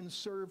one can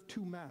serve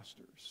two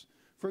masters.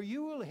 For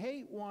you will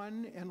hate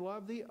one and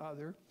love the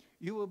other.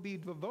 You will be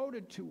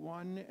devoted to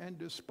one and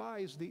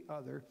despise the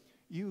other.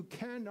 You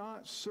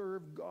cannot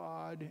serve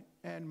God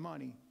and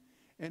money.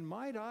 And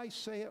might I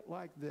say it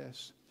like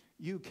this?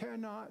 You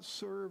cannot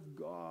serve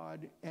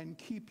God and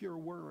keep your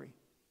worry.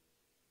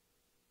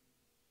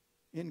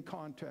 In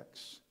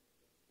context.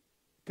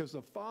 Because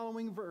the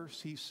following verse,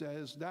 he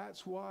says,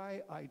 that's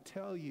why I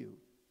tell you.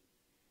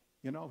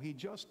 You know, he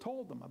just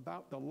told them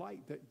about the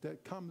light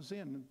that comes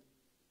in,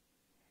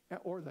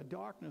 or the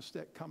darkness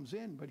that comes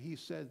in. But he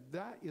said,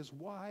 that is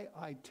why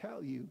I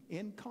tell you,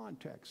 in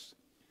context,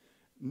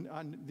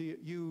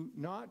 you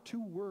not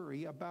to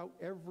worry about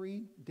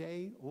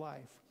everyday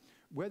life.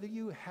 Whether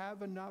you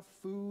have enough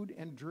food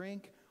and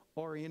drink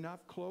or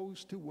enough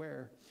clothes to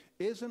wear.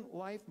 Isn't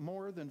life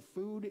more than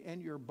food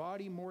and your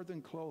body more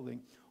than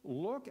clothing?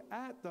 Look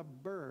at the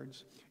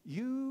birds.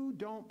 You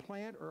don't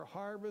plant or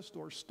harvest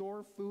or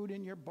store food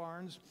in your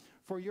barns,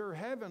 for your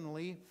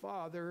heavenly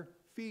Father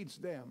feeds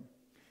them.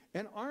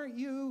 And aren't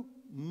you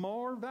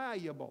more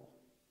valuable?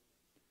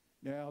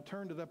 Now,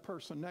 turn to the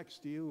person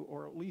next to you,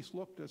 or at least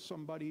look to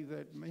somebody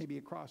that may be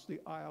across the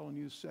aisle, and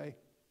you say,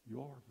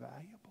 you're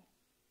valuable.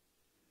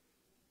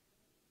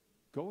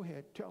 Go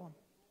ahead, tell them.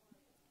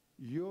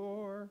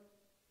 You're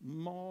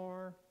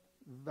more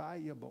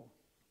valuable.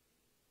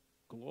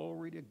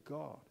 Glory to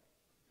God.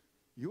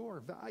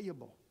 You're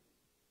valuable.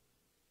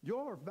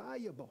 You're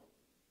valuable.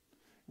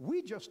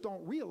 We just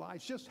don't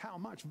realize just how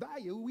much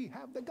value we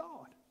have to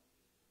God.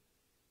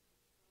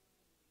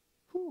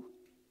 Whew.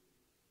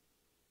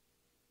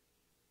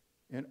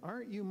 And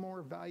aren't you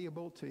more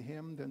valuable to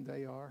Him than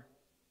they are?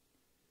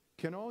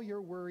 Can all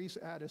your worries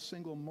add a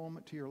single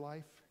moment to your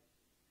life?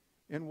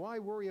 And why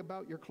worry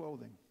about your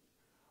clothing?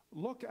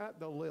 Look at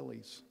the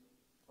lilies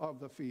of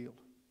the field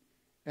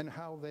and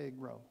how they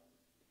grow.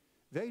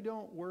 They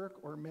don't work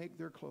or make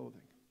their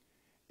clothing.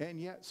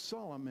 And yet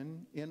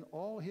Solomon, in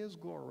all his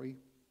glory,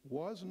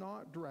 was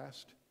not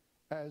dressed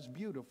as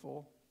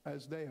beautiful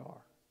as they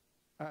are,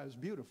 as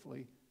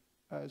beautifully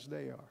as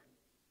they are.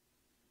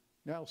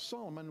 Now,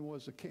 Solomon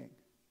was a king.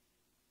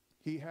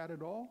 He had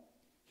it all.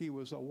 He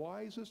was the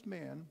wisest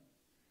man.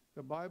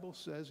 The Bible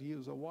says he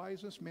was the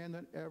wisest man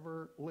that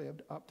ever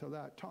lived up to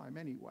that time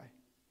anyway.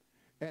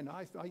 And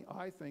I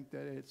think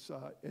that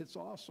it's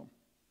awesome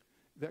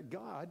that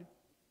God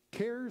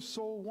cares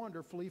so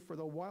wonderfully for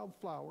the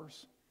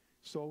wildflowers.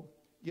 So,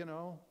 you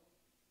know,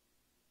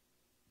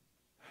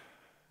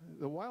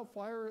 the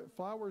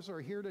flowers are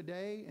here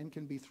today and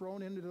can be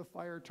thrown into the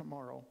fire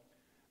tomorrow.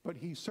 But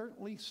he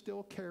certainly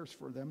still cares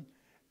for them.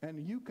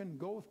 And you can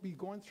be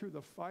going through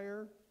the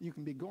fire, you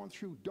can be going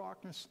through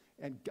darkness,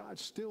 and God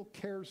still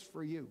cares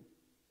for you.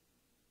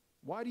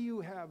 Why do you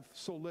have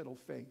so little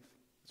faith?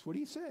 That's what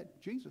he said.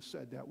 Jesus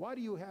said that. Why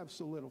do you have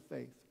so little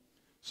faith?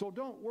 So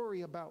don't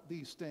worry about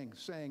these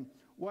things, saying,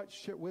 what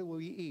will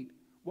we eat?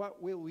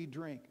 What will we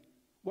drink?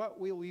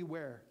 What will we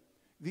wear?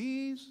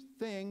 These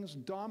things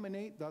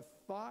dominate the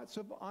thoughts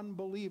of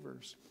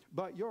unbelievers.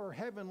 But your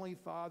heavenly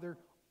Father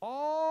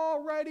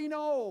already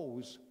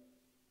knows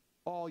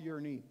all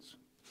your needs.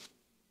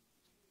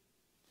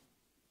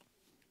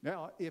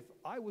 Now, if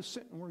I was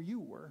sitting where you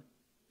were,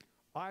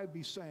 I'd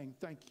be saying,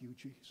 thank you,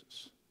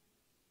 Jesus,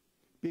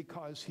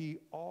 because he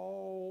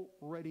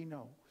already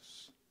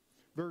knows.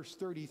 Verse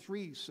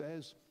 33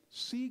 says,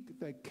 seek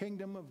the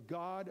kingdom of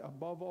God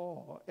above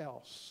all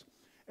else,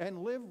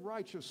 and live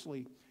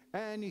righteously,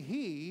 and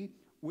he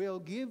will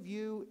give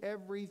you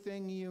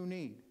everything you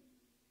need.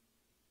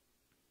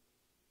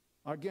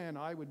 Again,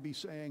 I would be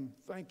saying,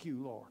 thank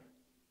you, Lord.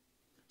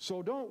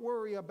 So don't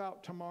worry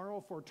about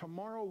tomorrow, for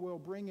tomorrow will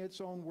bring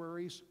its own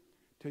worries.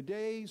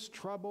 Today's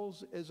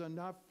troubles is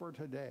enough for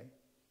today.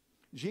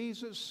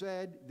 Jesus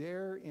said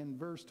there in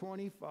verse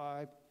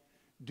 25,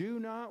 do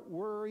not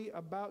worry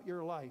about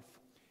your life.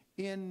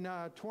 In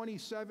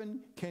 27,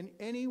 can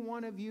any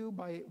one of you,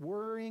 by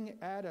worrying,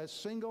 add a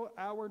single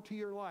hour to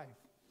your life?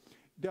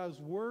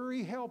 Does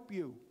worry help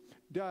you?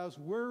 Does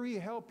worry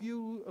help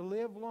you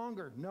live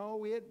longer?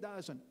 No, it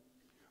doesn't.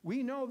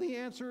 We know the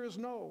answer is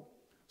no.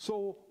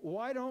 So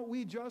why don't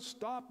we just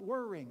stop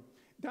worrying?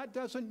 That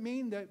doesn't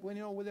mean that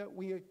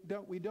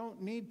we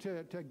don't need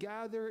to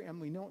gather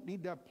and we don't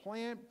need to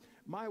plant.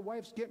 My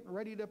wife's getting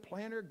ready to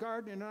plant her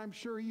garden, and I'm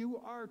sure you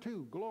are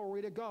too.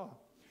 Glory to God.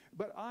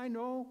 But I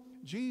know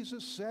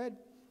Jesus said,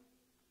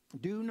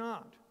 do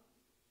not.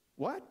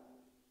 What?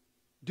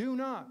 Do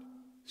not.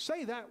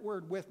 Say that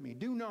word with me.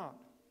 Do not.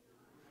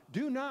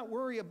 Do not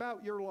worry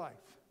about your life.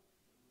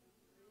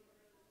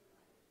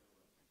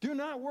 Do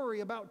not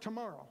worry about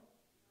tomorrow.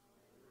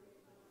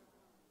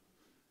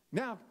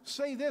 Now,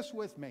 say this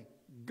with me.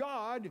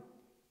 God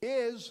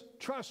is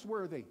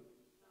trustworthy.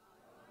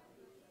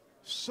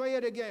 Say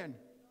it again.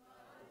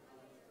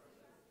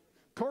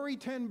 Corrie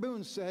ten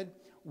Boom said,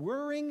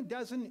 worrying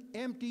doesn't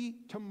empty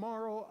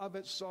tomorrow of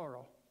its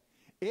sorrow.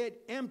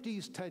 It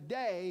empties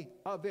today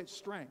of its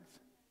strength.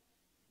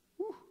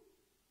 Whew.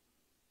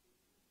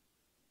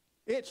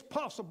 It's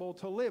possible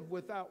to live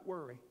without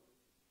worry.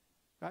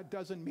 That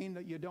doesn't mean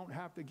that you don't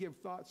have to give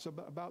thoughts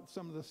about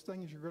some of the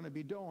things you're going to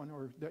be doing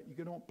or that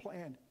you don't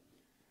plan.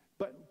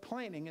 But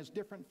planning is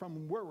different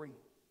from worry.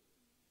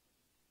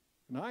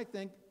 And I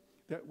think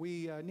that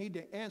we need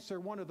to answer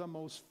one of the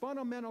most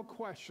fundamental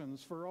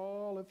questions for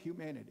all of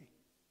humanity.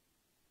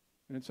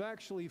 And it's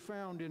actually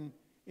found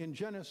in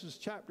Genesis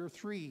chapter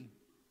 3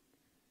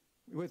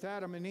 with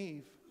Adam and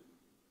Eve.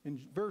 In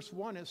verse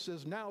 1 it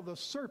says, now the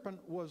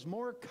serpent was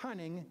more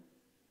cunning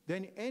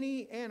than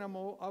any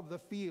animal of the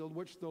field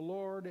which the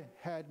Lord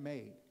had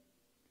made.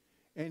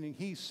 And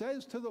he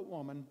says to the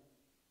woman,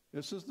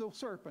 this is the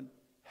serpent,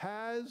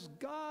 has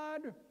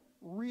God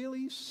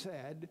really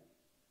said,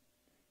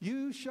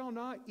 you shall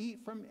not eat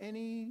from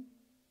any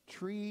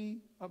tree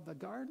of the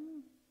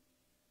garden?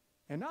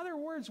 In other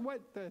words,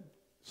 what the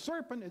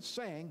serpent is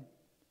saying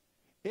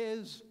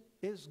is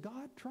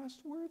God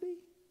trustworthy?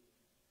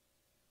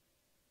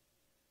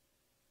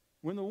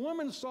 When the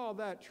woman saw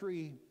that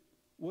tree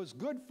was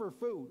good for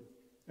food,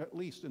 at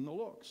least in the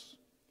looks,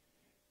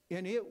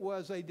 and it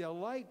was a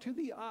delight to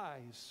the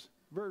eyes,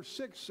 verse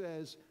 6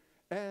 says,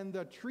 and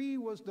the tree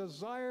was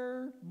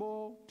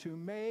desirable to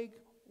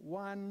make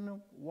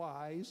one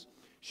wise.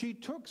 She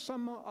took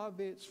some of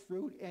its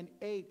fruit and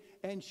ate,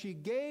 and she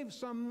gave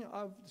some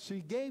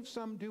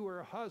to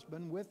her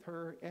husband with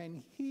her,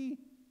 and he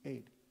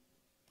ate.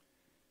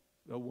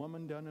 The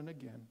woman done it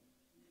again.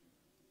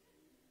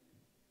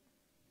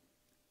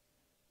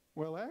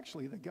 Well,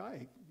 actually, the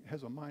guy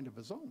has a mind of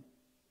his own.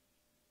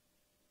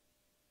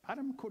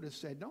 Adam could have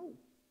said no.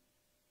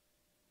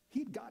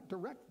 He'd got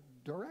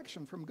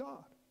direction from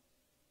God.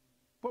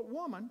 But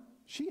woman,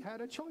 she had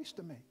a choice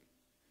to make.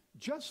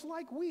 Just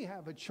like we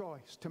have a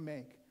choice to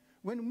make.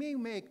 When we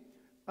make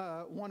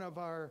one of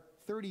our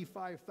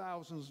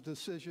 35,000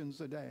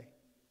 decisions a day.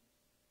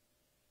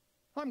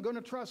 I'm going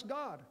to trust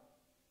God.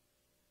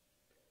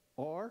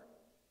 Or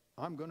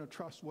I'm going to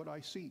trust what I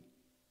see.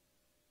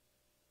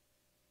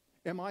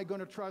 Am I going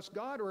to trust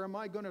God, or am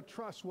I going to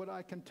trust what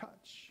I can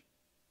touch?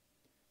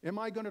 Am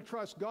I going to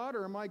trust God,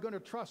 or am I going to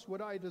trust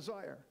what I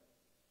desire?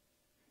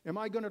 Am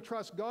I going to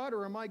trust God,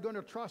 or am I going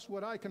to trust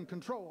what I can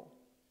control?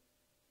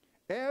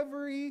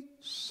 Every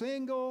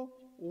single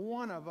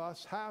one of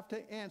us have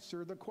to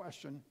answer the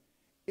question,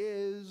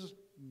 is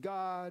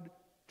God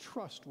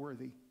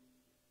trustworthy?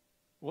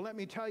 Well, let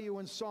me tell you,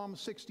 in Psalm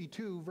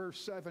 62, verse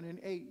 7 and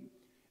 8,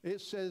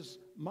 it says,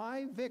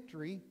 my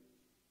victory,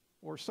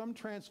 or some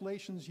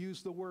translations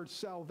use the word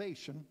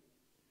salvation,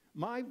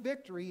 my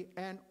victory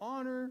and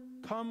honor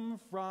come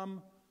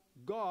from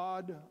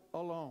God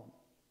alone.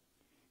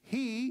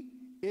 He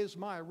is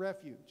my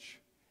refuge,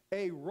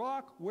 a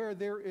rock where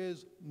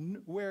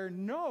where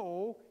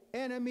no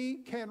enemy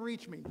can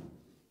reach me.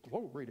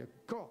 Glory to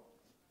God.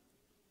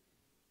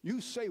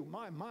 You say,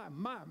 my,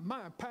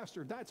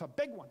 pastor, that's a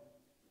big one.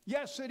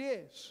 Yes, it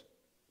is.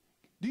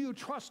 Do you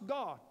trust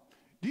God?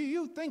 Do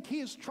you think he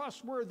is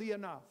trustworthy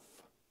enough?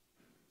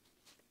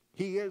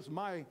 He is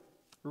my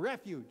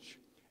refuge,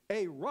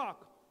 a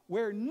rock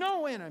where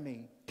no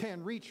enemy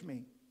can reach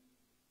me.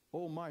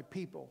 Oh, my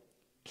people,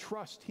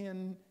 trust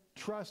in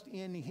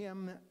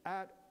him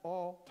at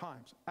all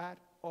times, at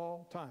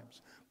all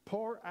times.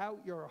 Pour out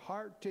your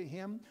heart to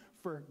him,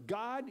 for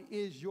God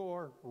is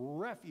your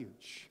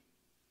refuge.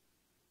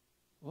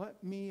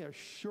 Let me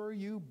assure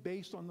you,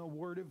 based on the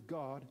word of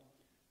God,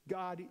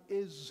 God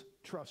is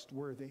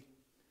trustworthy.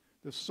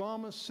 The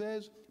psalmist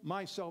says,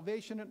 my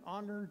salvation and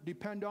honor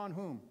depend on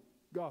whom?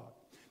 God.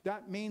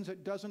 That means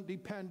it doesn't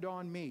depend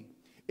on me.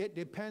 It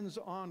depends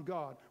on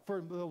God. For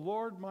the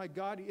Lord my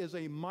God is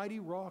a mighty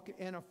rock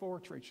and a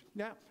fortress.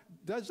 Now,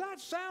 does that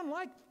sound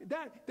like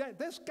that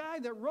this guy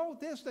that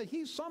wrote this, that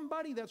he's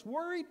somebody that's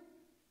worried?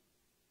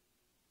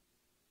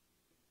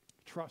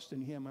 Trust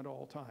in him at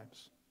all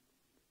times.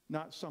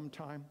 Not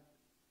sometime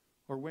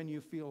or when you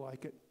feel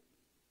like it.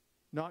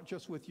 Not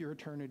just with your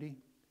eternity.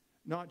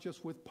 Not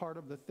just with part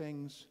of the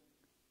things.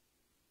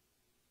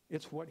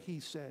 It's what he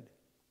said.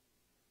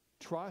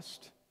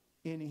 Trust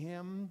in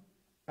him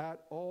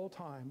at all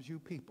times, you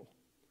people.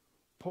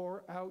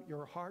 Pour out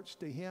your hearts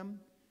to him,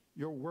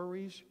 your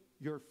worries,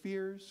 your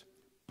fears.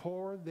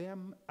 Pour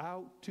them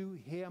out to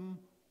him.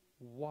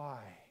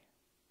 Why?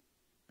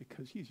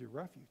 Because he's your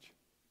refuge.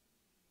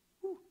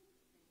 Whew.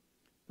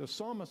 The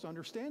psalmist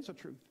understands the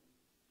truth.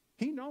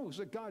 He knows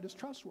that God is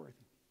trustworthy.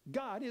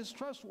 God is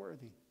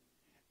trustworthy.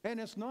 And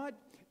it's not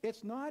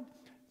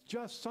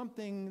just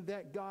something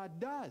that God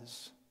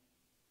does.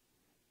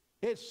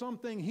 It's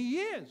something he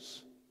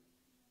is.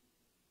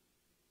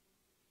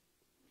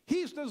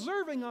 He's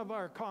deserving of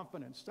our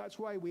confidence. That's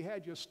why we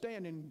had you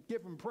stand and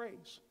give him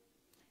praise.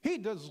 He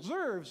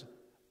deserves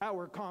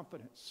our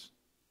confidence.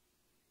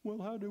 Well,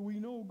 how do we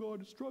know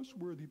God is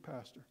trustworthy,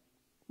 Pastor?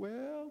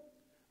 Well,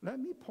 let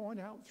me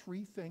point out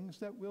 3 things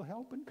that will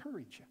help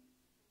encourage you.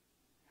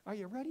 Are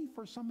you ready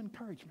for some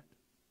encouragement?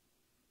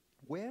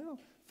 Well,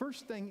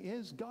 first thing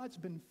is, God's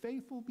been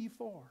faithful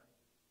before.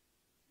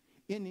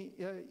 In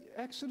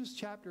Exodus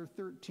chapter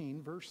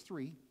 13, verse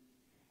 3,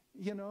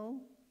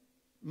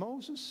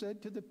 Moses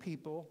said to the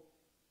people,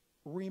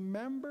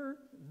 remember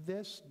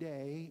this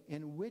day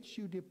in which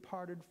you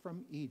departed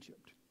from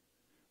Egypt,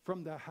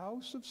 from the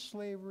house of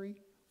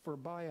slavery, for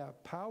by a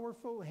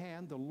powerful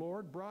hand the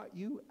Lord brought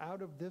you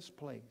out of this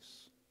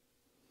place.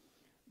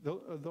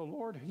 The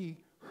Lord,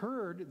 he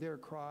heard their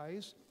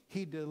cries.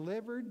 He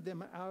delivered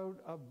them out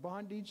of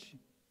bondage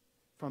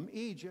from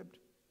Egypt.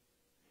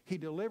 He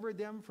delivered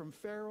them from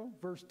Pharaoh.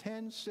 Verse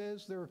 10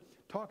 says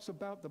talks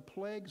about the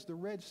plagues, the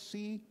Red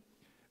Sea.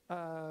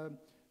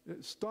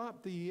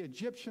 Stopped the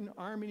Egyptian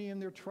army in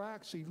their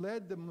tracks. He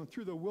led them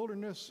through the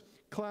wilderness,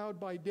 cloud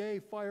by day,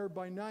 fire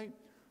by night.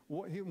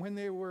 When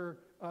they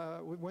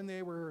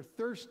were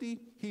thirsty,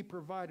 he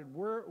provided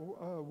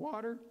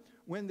water.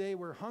 When they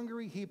were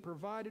hungry, he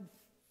provided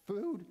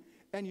food.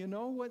 And you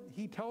know what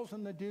he tells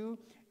them to do?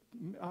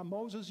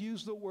 Moses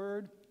used the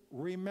word,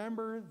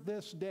 remember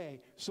this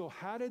day. So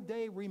how did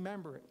they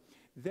remember it?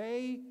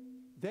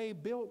 They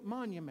built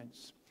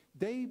monuments.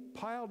 They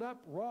piled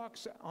up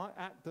rocks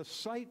at the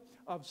site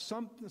of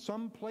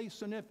some place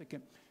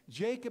significant.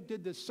 Jacob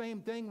did the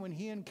same thing when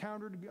he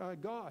encountered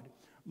God.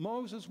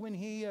 Moses when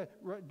he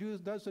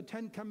does the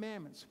 10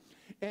 Commandments.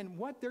 And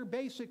what they're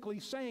basically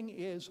saying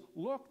is,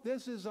 look,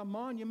 this is a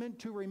monument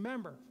to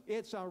remember.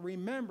 It's a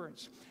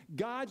remembrance.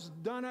 God's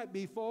done it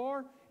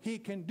before. He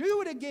can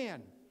do it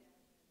again.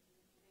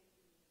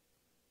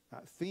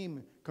 That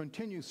theme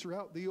continues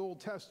throughout the Old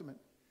Testament.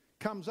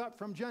 comes up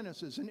from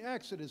Genesis and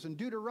Exodus and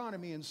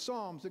Deuteronomy and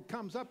Psalms. It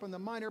comes up in the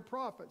minor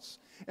prophets.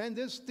 And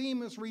this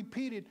theme is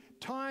repeated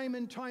time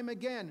and time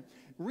again.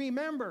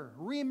 Remember,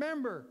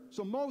 remember.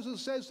 So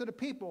Moses says to the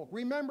people,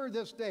 remember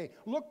this day.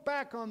 Look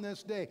back on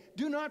this day.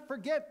 Do not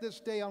forget this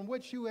day on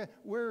which you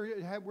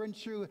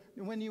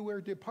when you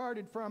were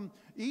departed from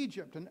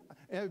Egypt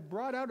and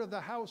brought out of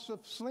the house of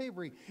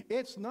slavery.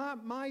 It's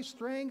not my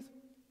strength.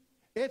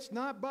 It's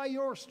not by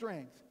your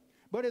strength.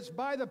 But it's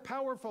by the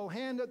powerful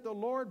hand that the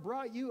Lord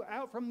brought you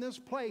out from this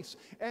place.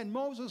 And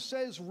Moses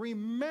says,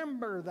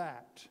 remember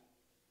that.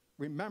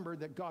 Remember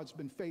that God's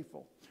been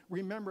faithful.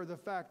 Remember the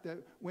fact that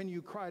when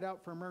you cried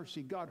out for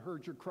mercy, God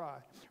heard your cry.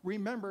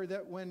 Remember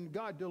that when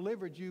God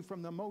delivered you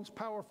from the most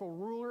powerful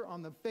ruler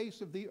on the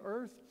face of the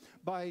earth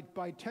by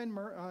 10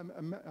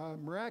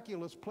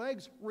 miraculous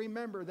plagues,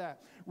 remember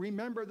that.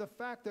 Remember the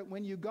fact that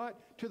when you got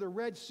to the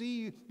Red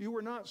Sea, you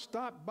were not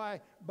stopped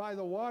by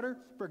the water,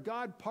 for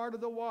God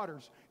parted the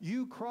waters.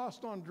 You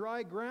crossed on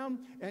dry ground,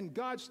 and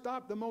God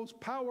stopped the most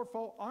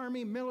powerful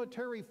army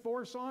military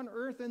force on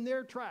earth in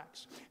their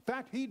tracks. In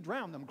fact, He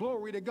drowned them.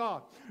 Glory to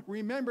God.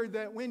 Remember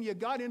that when you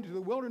got into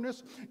the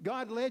wilderness,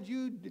 God led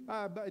you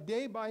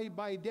day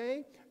by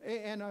day,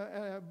 and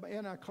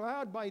a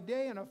cloud by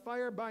day and a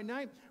fire by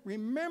night.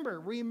 Remember,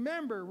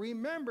 remember,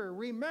 remember,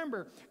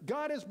 remember.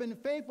 God has been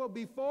faithful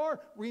before.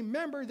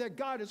 Remember that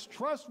God is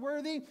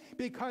trustworthy,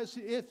 because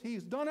if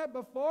He's done it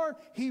before,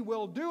 He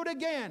will do it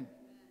again.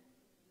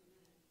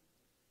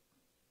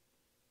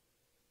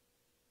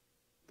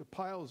 The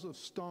piles of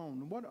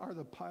stone. What are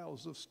the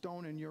piles of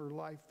stone in your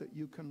life that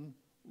you can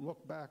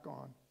look back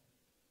on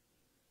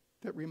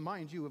that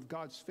remind you of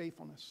God's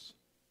faithfulness?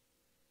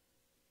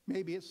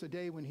 Maybe it's the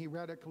day when He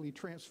radically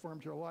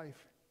transformed your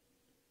life,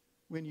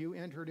 when you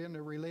entered into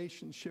a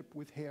relationship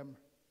with Him.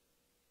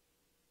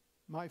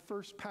 My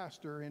first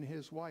pastor and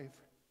his wife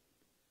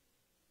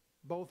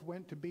both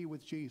went to be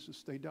with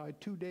Jesus. They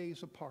died 2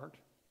 days apart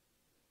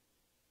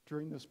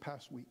during this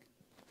past week.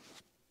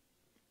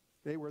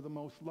 They were the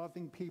most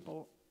loving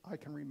people I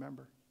can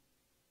remember.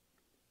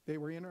 They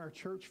were in our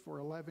church for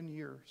 11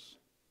 years,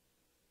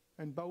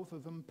 and both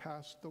of them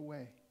passed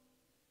away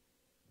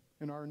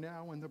and are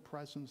now in the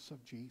presence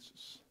of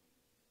Jesus.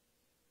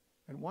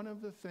 And one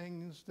of the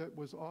things that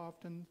was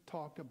often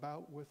talked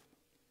about with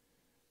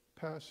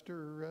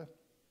Pastor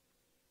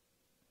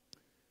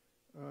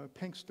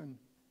Pinkston,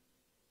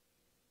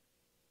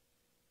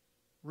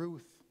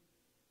 Ruth,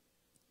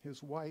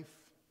 his wife,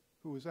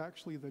 who was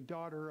actually the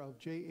daughter of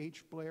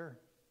J.H. Blair,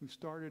 who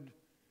started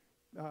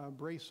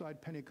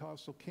Braeside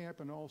Pentecostal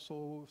Camp and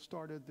also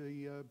started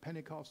the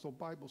Pentecostal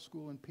Bible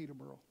School in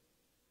Peterborough.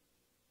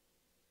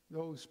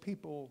 Those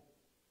people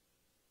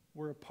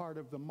were a part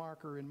of the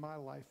marker in my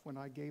life when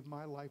I gave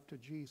my life to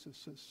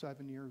Jesus at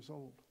 7 years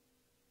old.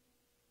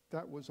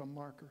 That was a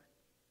marker.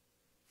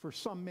 For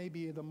some,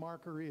 maybe the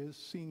marker is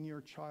seeing your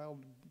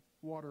child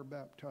water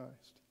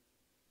baptized.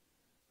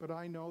 But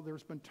I know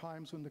there's been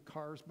times when the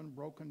car's been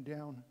broken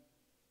down.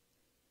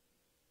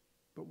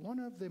 But one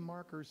of the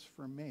markers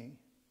for me,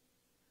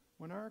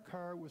 when our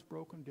car was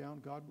broken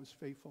down, God was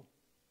faithful.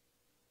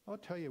 I'll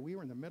tell you, we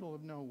were in the middle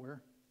of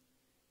nowhere,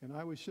 and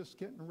I was just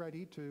getting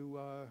ready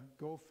to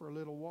go for a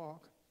little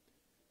walk,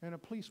 and a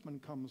policeman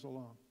comes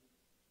along.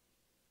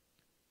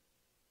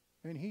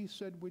 And he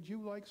said, would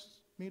you like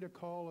me to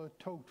call a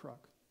tow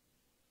truck?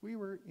 We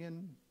were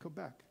in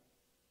Quebec,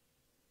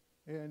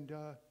 and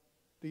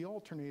the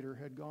alternator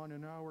had gone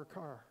in our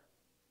car.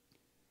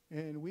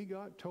 And we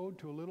got towed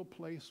to a little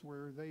place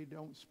where they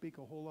don't speak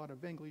a whole lot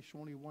of English,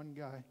 only one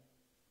guy.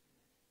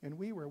 And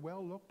we were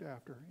well looked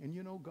after. And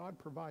you know, God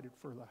provided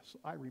for us.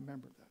 I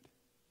remember that.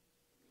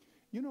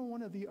 You know,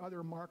 one of the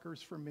other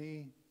markers for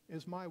me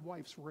is my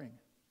wife's ring.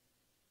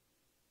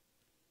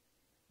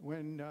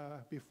 When,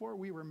 before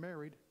we were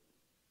married,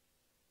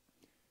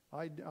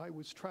 I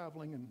was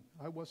traveling, and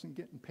I wasn't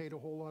getting paid a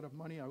whole lot of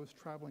money. I was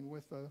traveling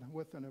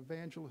with an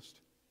evangelist.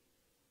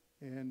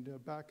 And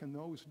back in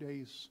those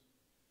days,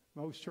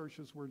 most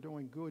churches were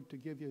doing good to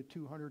give you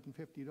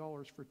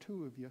 $250 for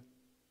two of you.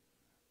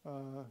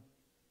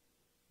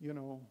 You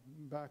know,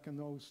 back in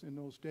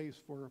those days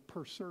for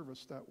per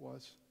service that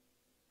was.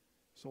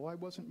 So I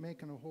wasn't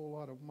making a whole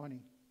lot of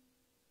money.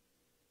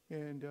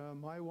 And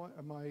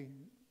my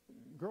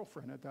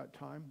girlfriend at that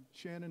time,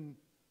 Shannon,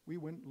 we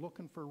went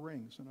looking for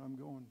rings, and I'm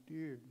going,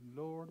 dear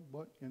Lord,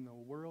 what in the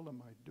world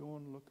am I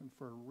doing looking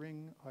for a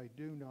ring? I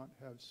do not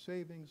have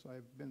savings.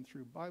 I've been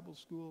through Bible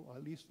school.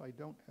 At least I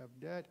don't have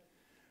debt.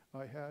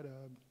 I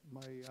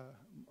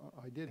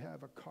did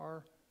have a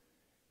car.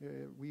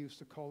 We used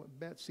to call it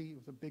Betsy. It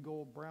was a big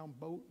old brown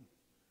boat,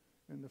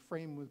 and the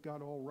frame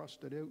got all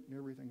rusted out and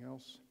everything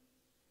else.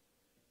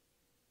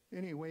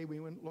 Anyway, we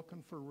went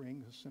looking for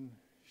rings, and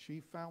she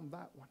found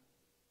that one.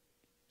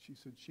 She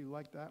said she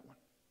liked that one.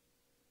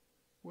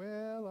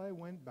 Well, I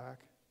went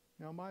back.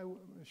 Now,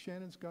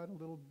 Shannon's got a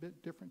little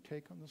bit different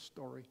take on the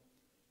story,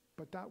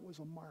 but that was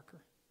a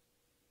marker.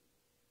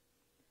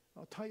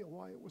 I'll tell you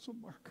why it was a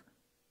marker.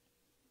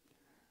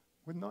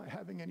 With not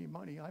having any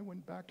money, I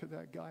went back to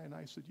that guy and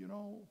I said, you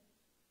know,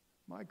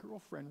 my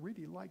girlfriend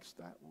really likes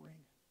that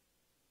ring,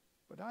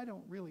 but I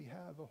don't really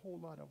have a whole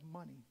lot of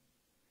money.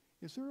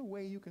 Is there a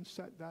way you can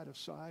set that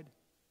aside?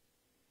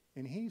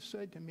 And he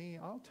said to me,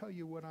 I'll tell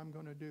you what I'm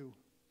going to do.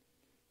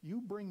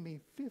 You bring me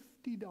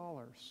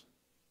 $50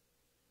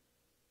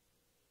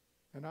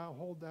 and I'll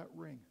hold that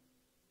ring.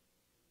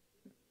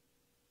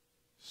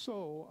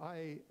 So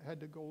I had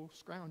to go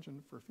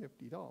scrounging for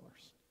 $50.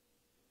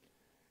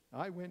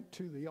 I went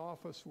to the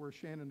office where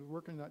Shannon was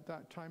working at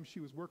that time.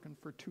 She was working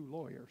for 2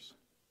 lawyers.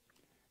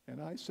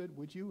 And I said,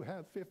 would you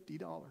have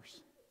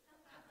 $50?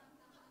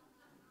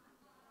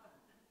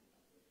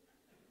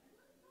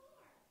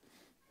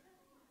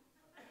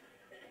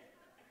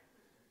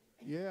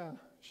 Yeah,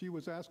 she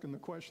was asking the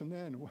question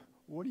then,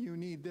 what do you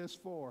need this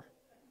for?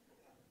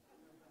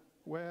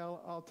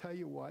 Well, I'll tell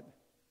you what.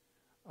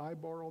 I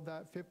borrowed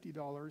that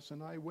 $50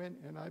 and I went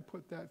and I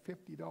put that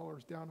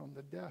 $50 down on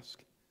the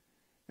desk.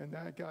 And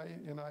that guy,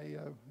 and I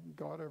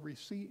got a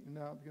receipt, and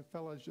now the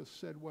fellow just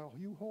said, well,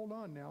 you hold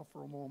on now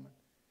for a moment.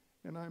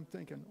 And I'm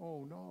thinking,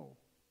 oh no.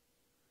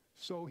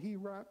 So he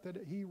wrapped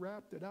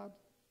it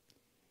up,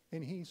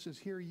 and he says,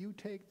 here, you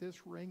take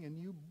this ring and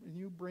you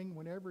bring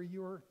whenever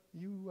you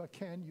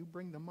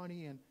bring the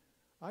money in.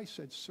 I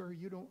said, sir,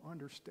 you don't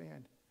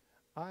understand.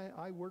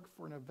 I work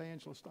for an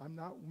evangelist. I'm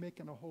not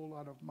making a whole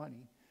lot of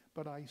money.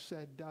 But I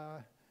said,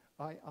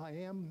 I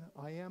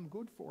am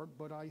good for it,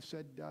 but I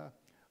said,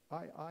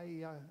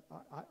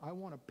 I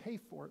want to pay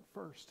for it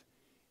first.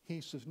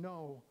 He says,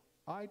 no,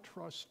 I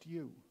trust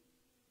you.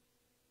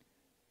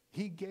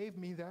 He gave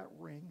me that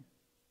ring.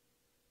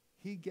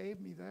 He gave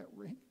me that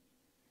ring,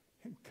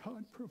 and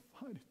God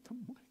provided the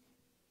money.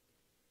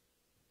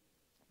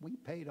 We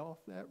paid off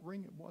that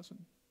ring. It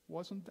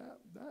wasn't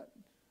that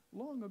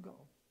long ago,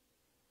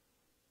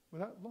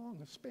 that long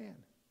a span.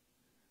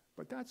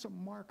 But that's a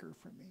marker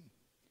for me,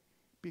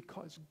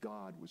 because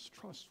God was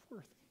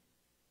trustworthy.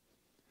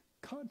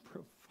 God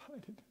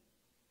provided.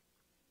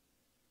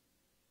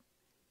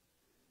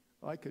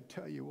 I could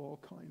tell you all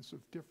kinds of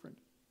different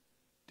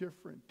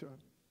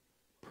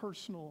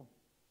personal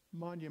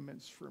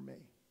monuments for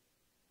me.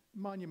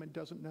 Monument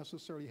doesn't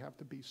necessarily have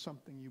to be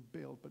something you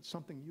build, but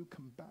something you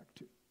come back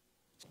to.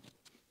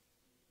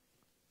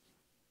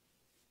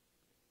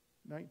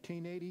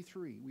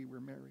 1983, we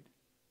were married.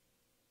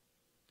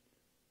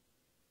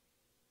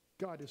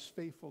 God is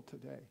faithful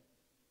today.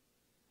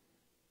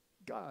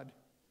 God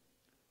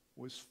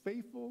was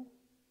faithful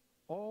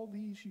all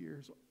these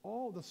years.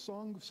 All the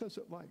song says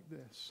it like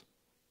this.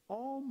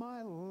 All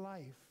my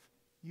life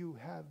you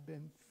have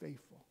been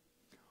faithful.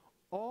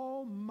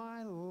 All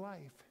my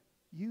life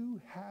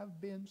you have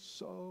been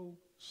so,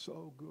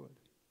 so good.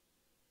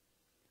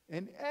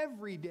 And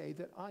every day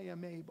that I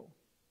am able.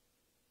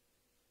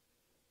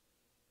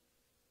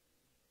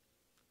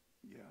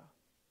 Yeah.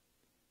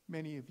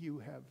 Many of you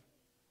have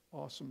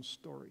awesome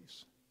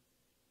stories.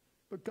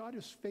 But God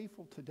is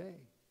faithful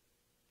today.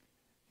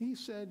 He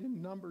said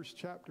in Numbers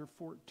chapter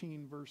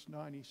 14, verse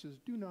 9, he says,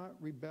 do not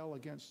rebel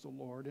against the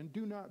Lord, and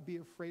do not be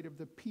afraid of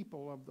the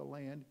people of the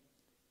land,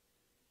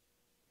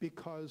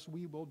 because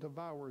we will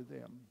devour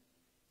them.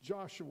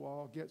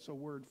 Joshua gets a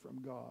word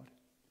from God.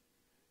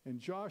 And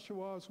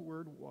Joshua's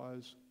word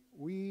was,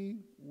 we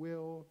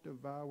will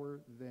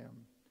devour them.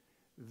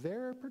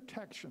 Their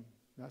protection,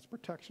 that's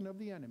protection of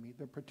the enemy,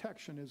 the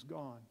protection is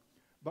gone.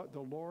 But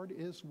the Lord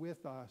is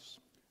with us.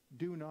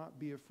 Do not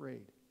be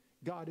afraid.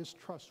 God is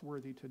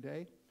trustworthy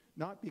today,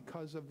 not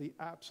because of the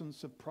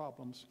absence of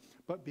problems,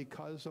 but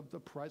because of the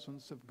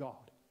presence of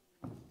God.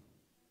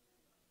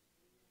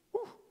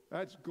 Whew,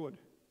 that's good.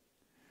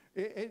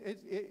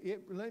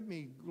 Let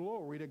me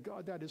glory to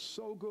God. That is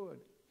so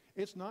good.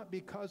 It's not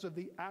because of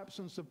the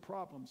absence of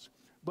problems,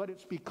 but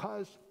it's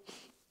because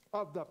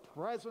of the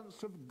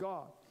presence of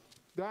God.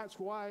 That's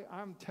why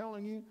I'm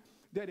telling you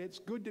that it's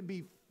good to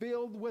be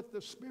filled with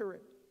the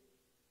Spirit.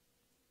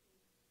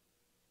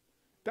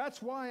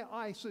 That's why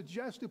I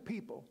suggest to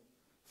people,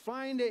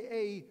 find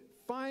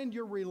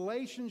your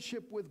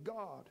relationship with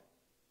God.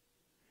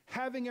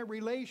 Having a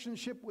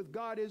relationship with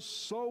God is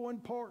so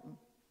important.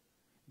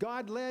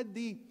 God led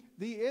the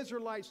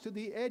Israelites to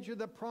the edge of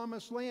the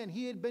promised land.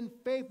 He had been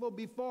faithful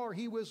before.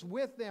 He was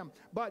with them.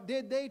 But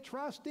did they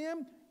trust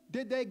him?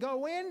 Did they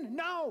go in?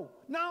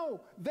 No,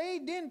 they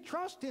didn't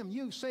trust him.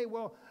 You say,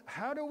 well,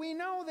 how do we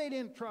know they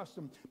didn't trust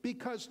him?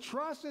 Because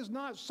trust is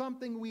not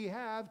something we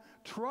have.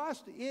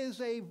 Trust is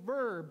a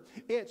verb.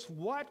 It's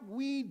what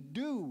we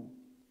do.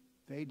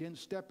 They didn't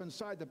step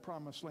inside the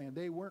promised land.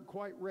 They weren't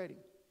quite ready.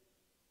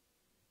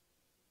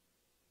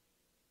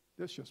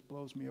 This just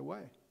blows me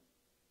away.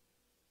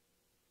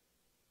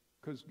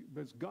 Because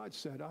God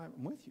said,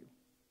 I'm with you.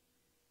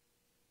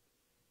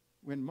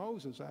 When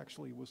Moses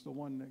actually was the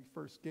one that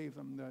first gave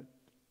them that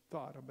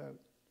thought about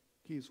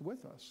he's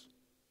with us.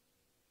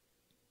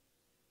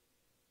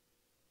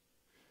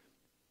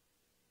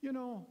 You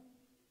know,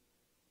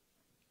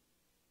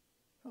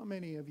 how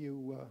many of you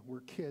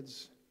were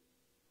kids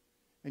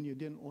and you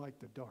didn't like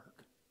the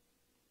dark?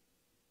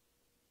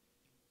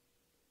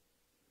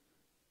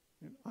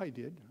 And I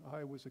did.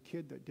 I was a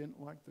kid that didn't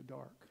like the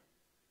dark.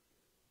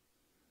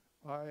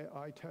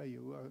 I tell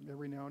you,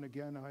 every now and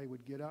again I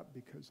would get up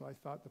because I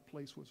thought the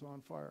place was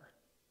on fire.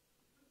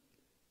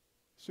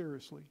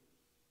 Seriously.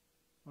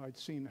 I'd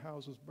seen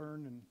houses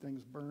burn and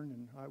things burn,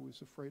 and I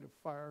was afraid of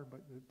fire,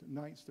 but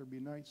there'd be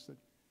nights that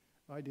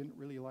I didn't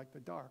really like the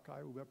dark. I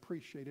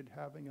appreciated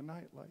having a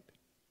nightlight.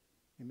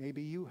 And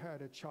maybe you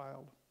had a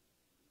child.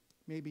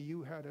 Maybe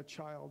you had a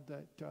child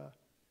that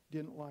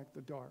didn't like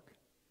the dark.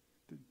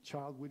 The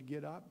child would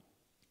get up,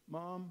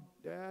 Mom,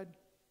 Dad,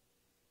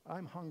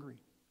 I'm hungry.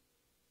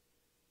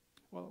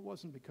 Well, it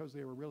wasn't because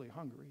they were really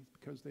hungry. It's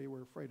because they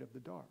were afraid of the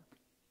dark.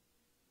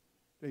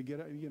 They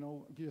get up,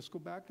 just go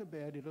back to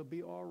bed. It'll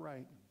be all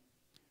right.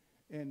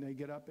 And they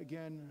get up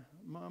again.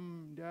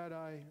 Mom, Dad,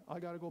 I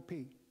got to go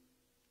pee.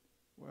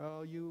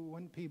 Well, you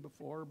wouldn't pee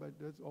before, but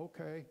that's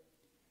okay.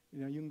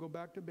 You can go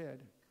back to bed.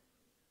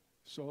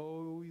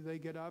 So they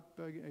get up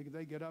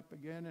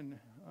again, and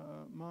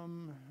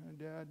Mom,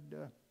 Dad,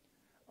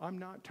 I'm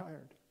not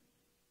tired.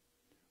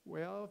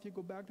 Well, if you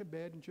go back to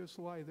bed and just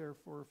lie there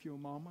for a few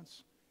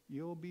moments,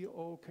 you'll be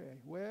okay.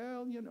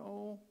 Well,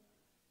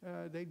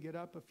 they'd get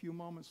up a few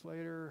moments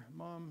later.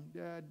 Mom,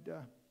 Dad,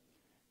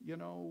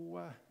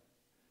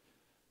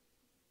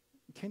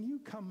 can you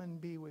come and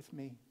be with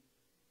me?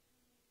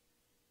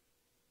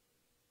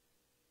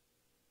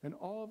 And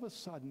all of a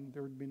sudden,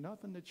 there would be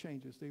nothing that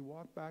changes. They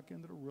walk back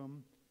into the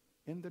room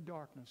in the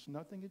darkness.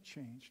 Nothing had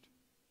changed.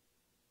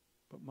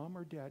 But Mom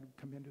or Dad would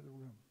come into the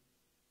room,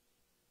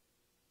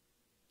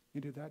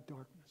 into that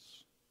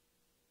darkness.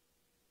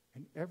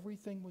 And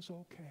everything was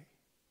okay.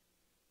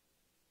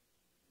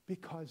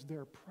 Because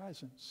their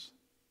presence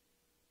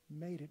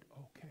made it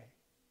okay.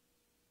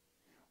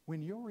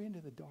 When you're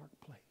into the dark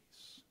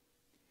place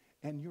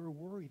and you're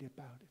worried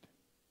about it,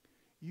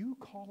 you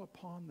call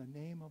upon the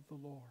name of the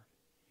Lord.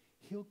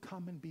 He'll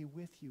come and be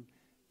with you.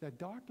 The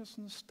darkness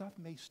and stuff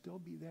may still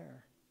be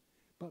there,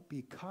 but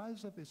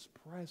because of his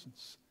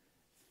presence,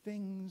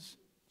 things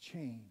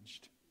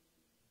changed.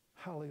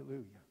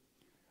 Hallelujah.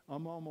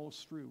 I'm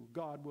almost through.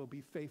 God will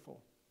be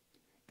faithful.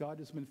 God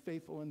has been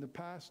faithful in the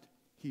past.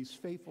 He's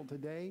faithful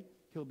today.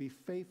 He'll be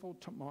faithful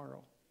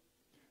tomorrow.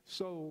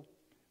 So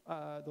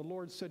the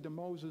Lord said to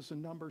Moses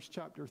in Numbers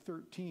chapter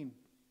 13,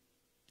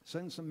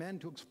 send some men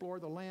to explore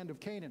the land of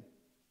Canaan.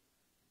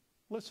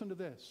 Listen to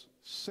this.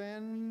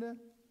 Send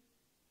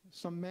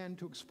some men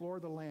to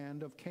explore the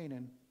land of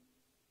Canaan,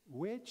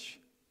 which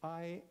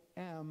I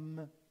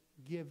am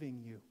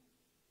giving you.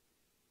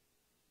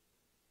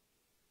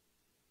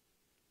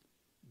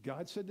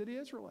 God said to the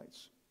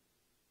Israelites,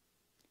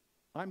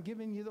 I'm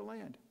giving you the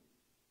land.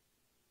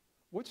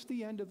 What's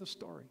the end of the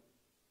story?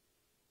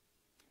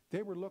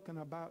 They were looking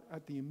about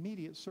at the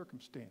immediate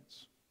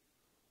circumstance.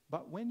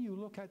 But when you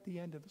look at the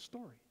end of the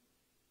story,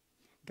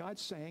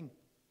 God's saying,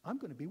 I'm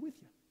going to be with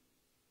you.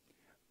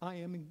 I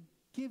am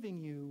giving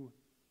you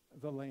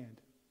the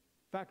land.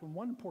 In fact, in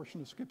one portion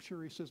of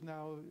Scripture, he says,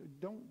 now,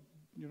 don't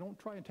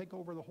try and take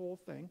over the whole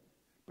thing,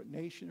 but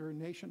nation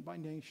by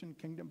nation,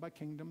 kingdom by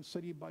kingdom,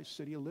 city by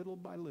city, little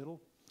by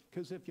little,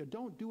 because if you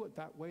don't do it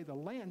that way, the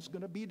land's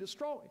going to be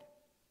destroyed.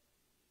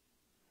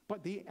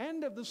 But the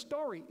end of the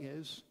story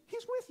is,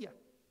 he's with you.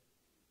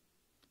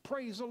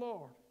 Praise the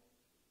Lord.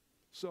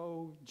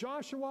 So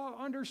Joshua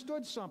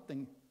understood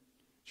something.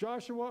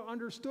 Joshua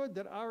understood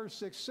that our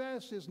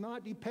success is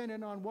not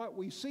dependent on what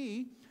we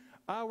see.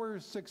 Our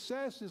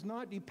success is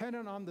not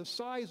dependent on the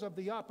size of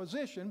the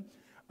opposition.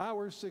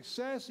 Our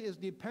success is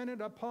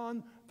dependent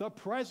upon the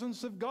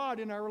presence of God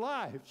in our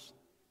lives.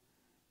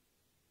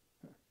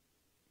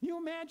 Can you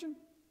imagine?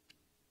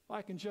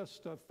 I can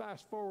just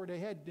fast forward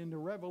ahead into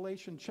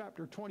Revelation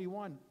chapter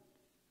 21.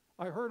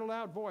 I heard a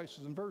loud voice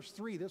in verse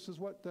 3. This is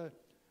what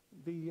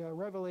the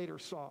revelator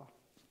saw.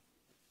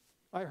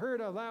 I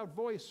heard a loud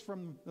voice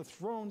from the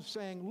throne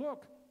saying,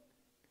 look,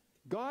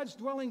 God's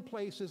dwelling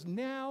place is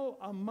now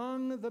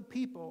among the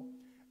people,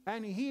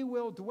 and he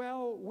will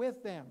dwell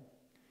with them.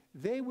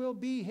 They will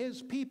be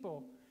his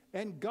people,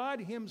 and God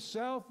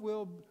himself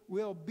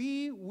will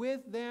be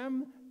with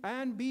them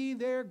and be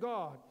their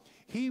God.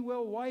 He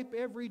will wipe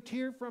every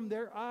tear from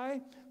their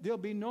eye. There'll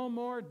be no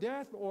more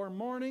death or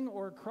mourning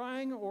or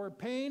crying or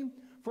pain,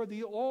 for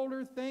the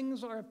older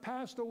things are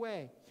passed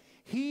away.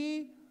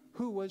 He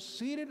who was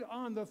seated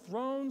on the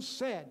throne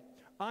said,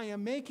 I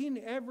am making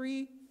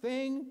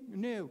everything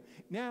new.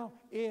 Now,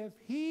 if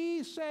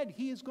he said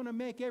he is going to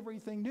make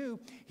everything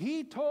new,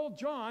 he told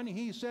John,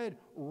 he said,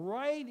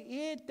 write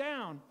it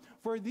down,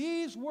 for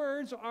these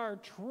words are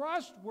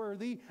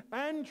trustworthy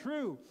and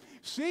true.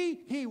 See,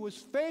 he was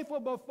faithful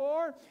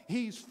before,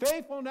 he's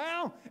faithful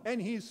now,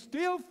 and he's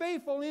still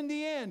faithful in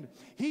the end.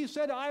 He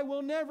said, I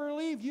will never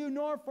leave you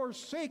nor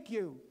forsake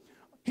you.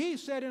 He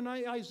said in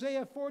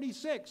Isaiah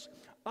 46,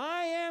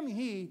 I am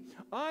he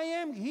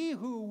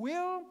who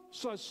will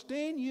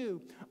sustain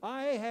you.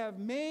 I have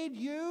made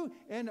you,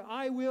 and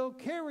I will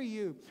carry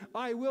you.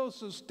 I will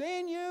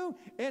sustain you,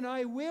 and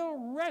I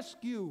will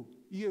rescue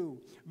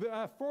you.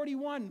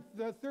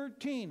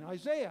 41:13,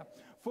 Isaiah,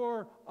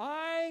 for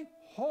I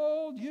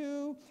hold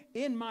you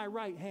in my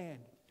right hand.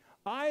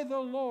 I, the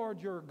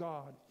Lord your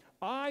God,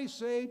 I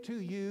say to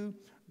you,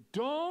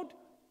 Don't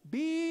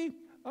be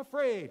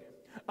afraid.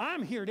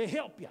 I'm here to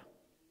help you.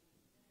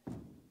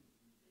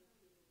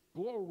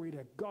 Glory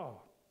to God.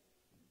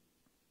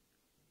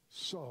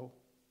 So,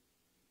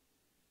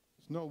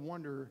 it's no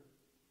wonder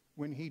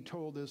when he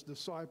told his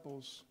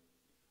disciples,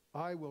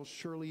 I will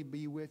surely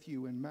be with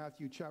you in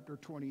Matthew chapter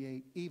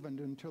 28, even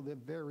until the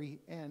very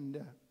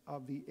end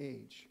of the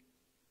age.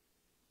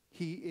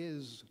 He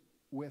is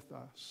with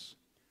us.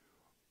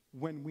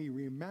 When we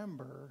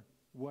remember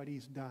what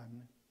he's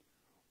done,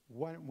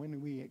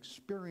 when we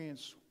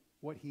experience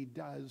what he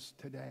does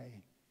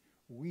today,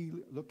 we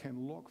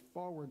can look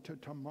forward to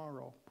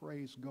tomorrow.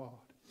 Praise God.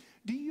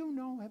 Do you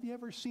know, have you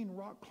ever seen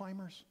rock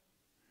climbers?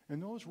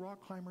 And those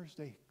rock climbers,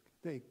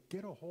 they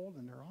get a hold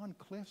and they're on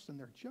cliffs and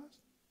they're just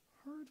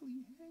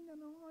hardly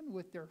hanging on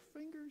with their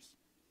fingers.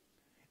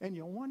 And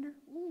you wonder,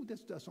 ooh,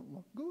 this doesn't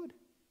look good.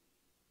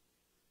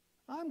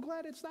 I'm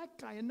glad it's that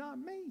guy and not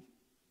me.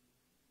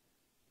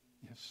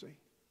 You see.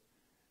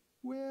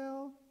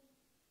 Well,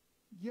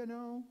 you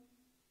know,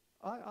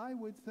 I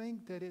would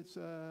think that it's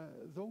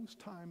those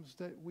times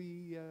that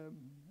we,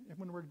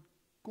 when we're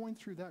going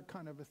through that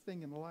kind of a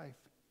thing in life,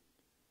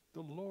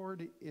 the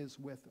Lord is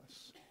with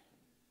us.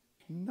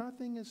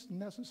 Nothing is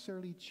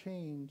necessarily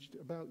changed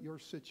about your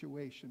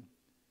situation,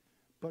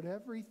 but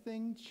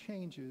everything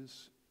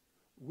changes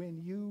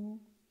when you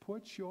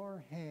put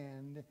your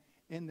hand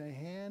in the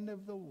hand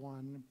of the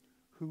one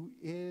who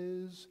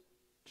is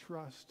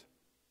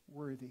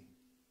trustworthy.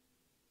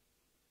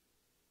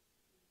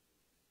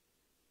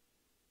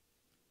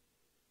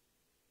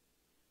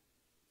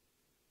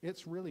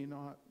 It's really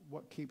not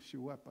what keeps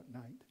you up at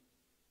night.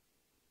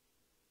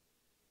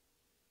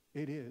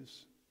 It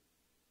is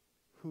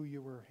who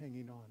you are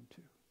hanging on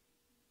to,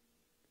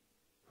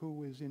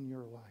 who is in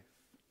your life.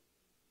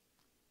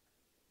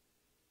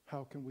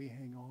 How can we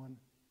hang on?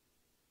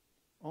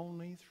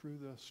 Only through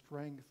the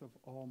strength of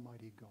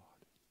Almighty God.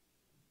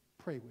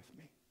 Pray with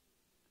me.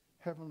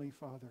 Heavenly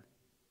Father,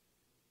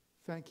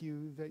 thank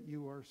you that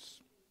you are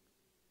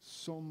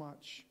so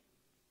much.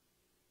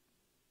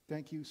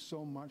 Thank you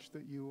so much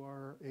that you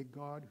are a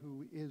God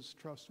who is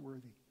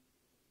trustworthy.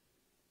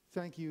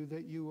 Thank you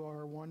that you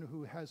are one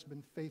who has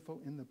been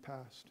faithful in the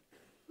past.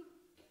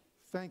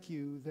 Thank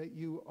you that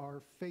you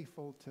are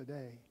faithful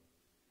today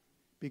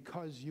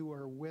because you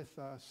are with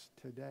us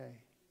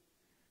today.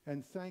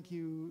 And thank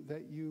you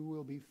that you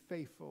will be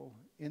faithful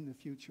in the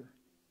future.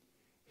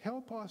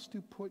 Help us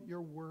to put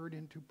your word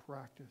into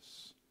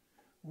practice.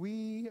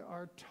 We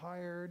are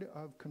tired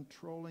of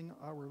controlling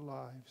our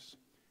lives.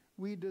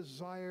 We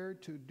desire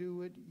to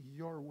do it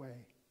your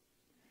way.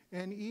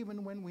 And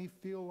even when we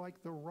feel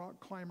like the rock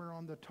climber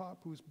on the top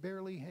who's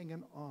barely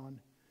hanging on,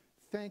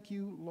 thank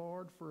you,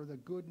 Lord, for the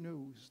good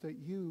news that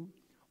you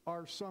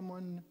are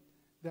someone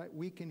that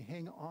we can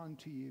hang on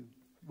to you.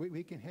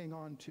 We can hang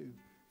on to.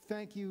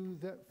 Thank you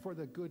for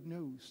the good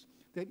news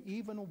that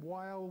even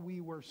while we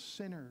were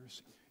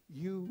sinners,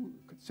 you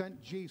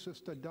sent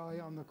Jesus to die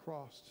on the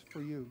cross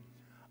for you.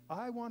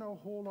 I want to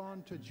hold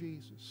on to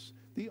Jesus,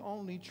 the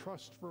only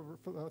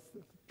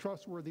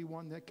trustworthy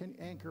one that can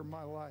anchor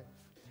my life.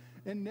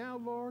 And now,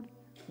 Lord,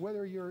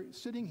 whether you're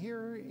sitting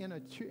here in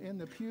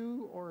the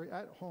pew or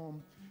at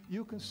home,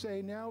 you can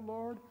say, now,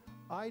 Lord,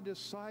 I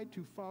decide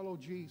to follow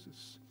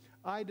Jesus.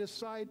 I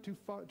decide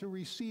to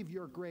receive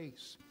your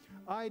grace.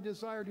 I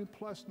desire to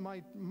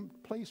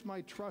place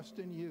my trust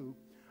in you.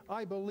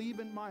 I believe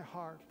in my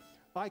heart.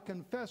 I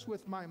confess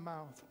with my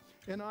mouth.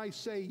 And I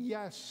say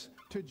yes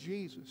to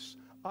Jesus.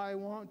 I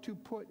want to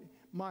put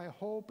my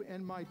hope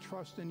and my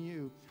trust in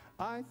you.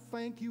 I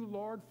thank you,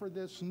 Lord, for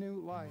this new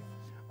life.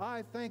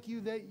 I thank you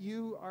that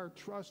you are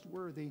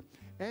trustworthy.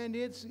 And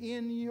it's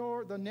in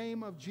the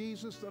name of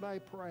Jesus that I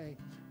pray.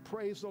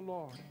 Praise the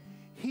Lord.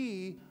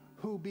 He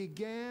who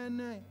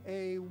began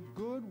a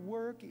good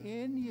work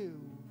in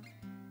you,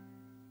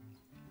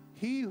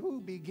 he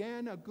who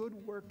began a good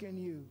work in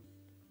you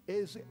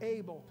is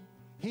able,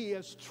 he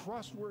is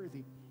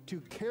trustworthy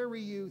to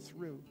carry you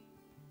through.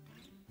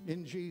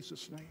 In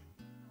Jesus' name.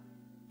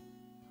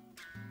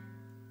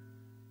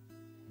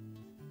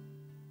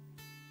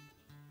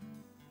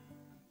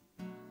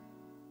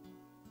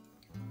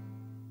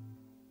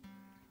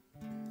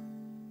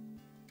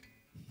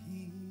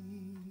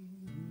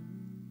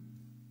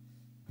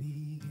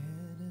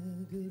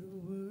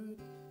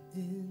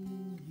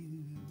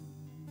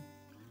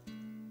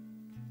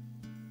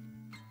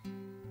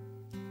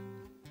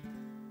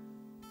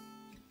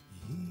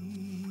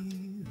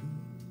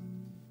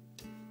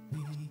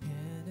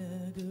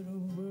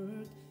 Good work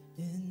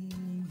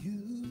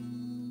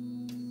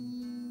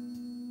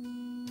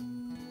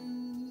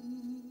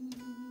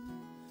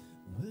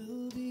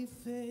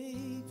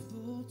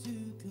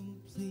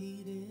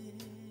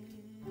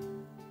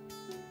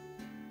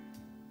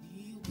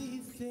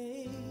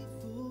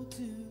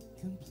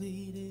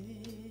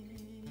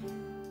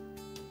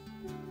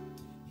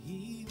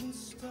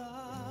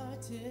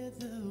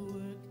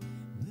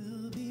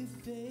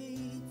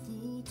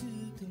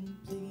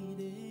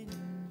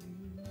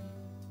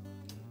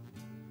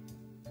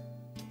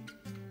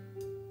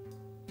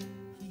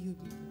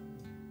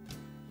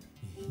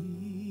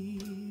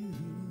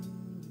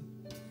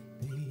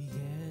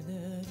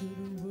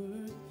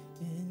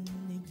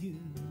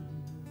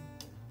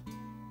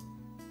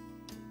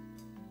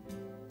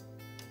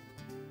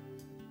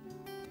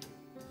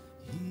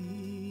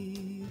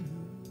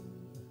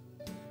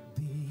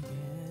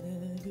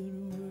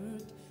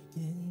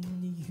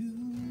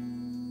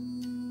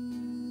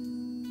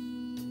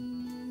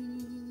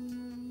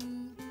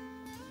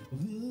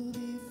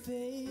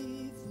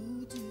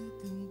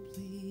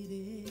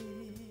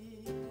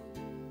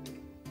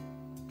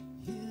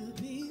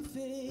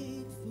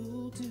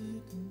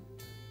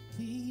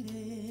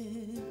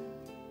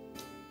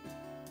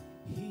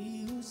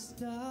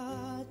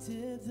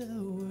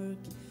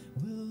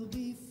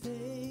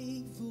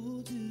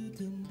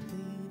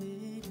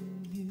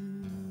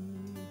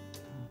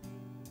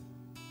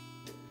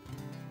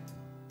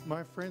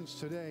My friends,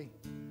 today,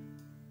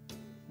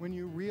 when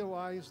you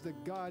realize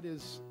that God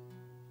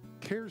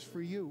cares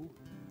for you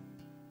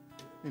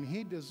and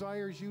He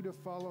desires you to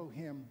follow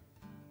Him,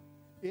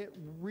 it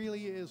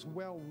really is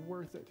well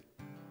worth it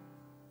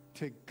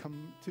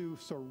to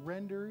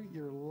surrender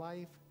your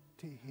life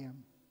to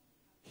Him.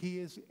 He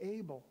is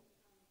able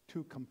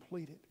to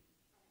complete it,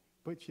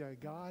 but you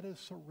got to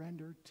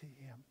surrender to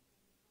Him.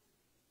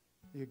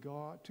 You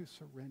got to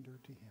surrender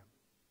to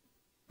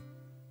Him.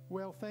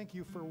 Well, thank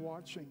you for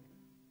watching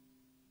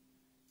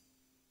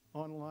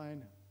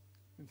online,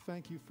 and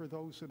thank you for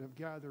those that have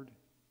gathered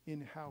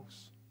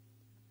in-house.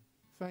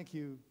 Thank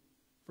you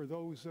for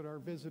those that are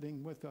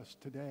visiting with us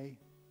today.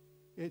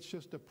 It's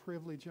just a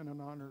privilege and an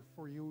honor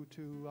for you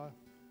to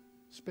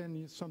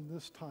spend some of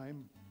this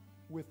time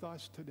with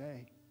us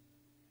today.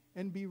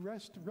 And be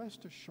rest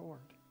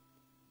assured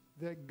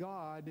that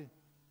God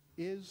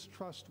is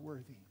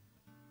trustworthy.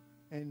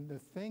 And the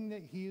thing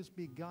that He has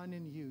begun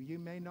in you, you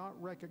may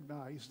not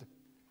recognize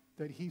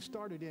that He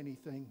started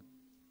anything,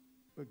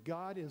 but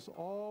God is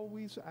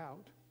always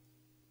out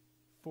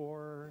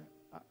for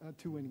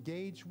to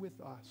engage with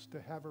us,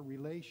 to have a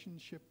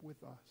relationship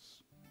with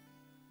us.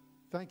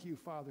 Thank you,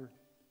 Father.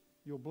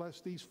 You'll bless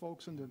these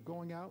folks, and they're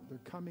going out, they're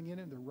coming in,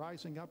 and they're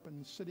rising up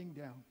and sitting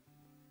down.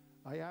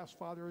 I ask,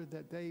 Father,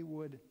 that they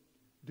would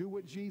do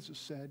what Jesus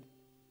said.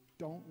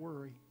 Don't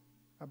worry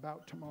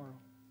about tomorrow,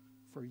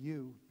 for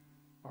you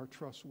are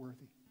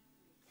trustworthy.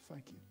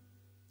 Thank you.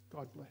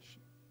 God bless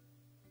you.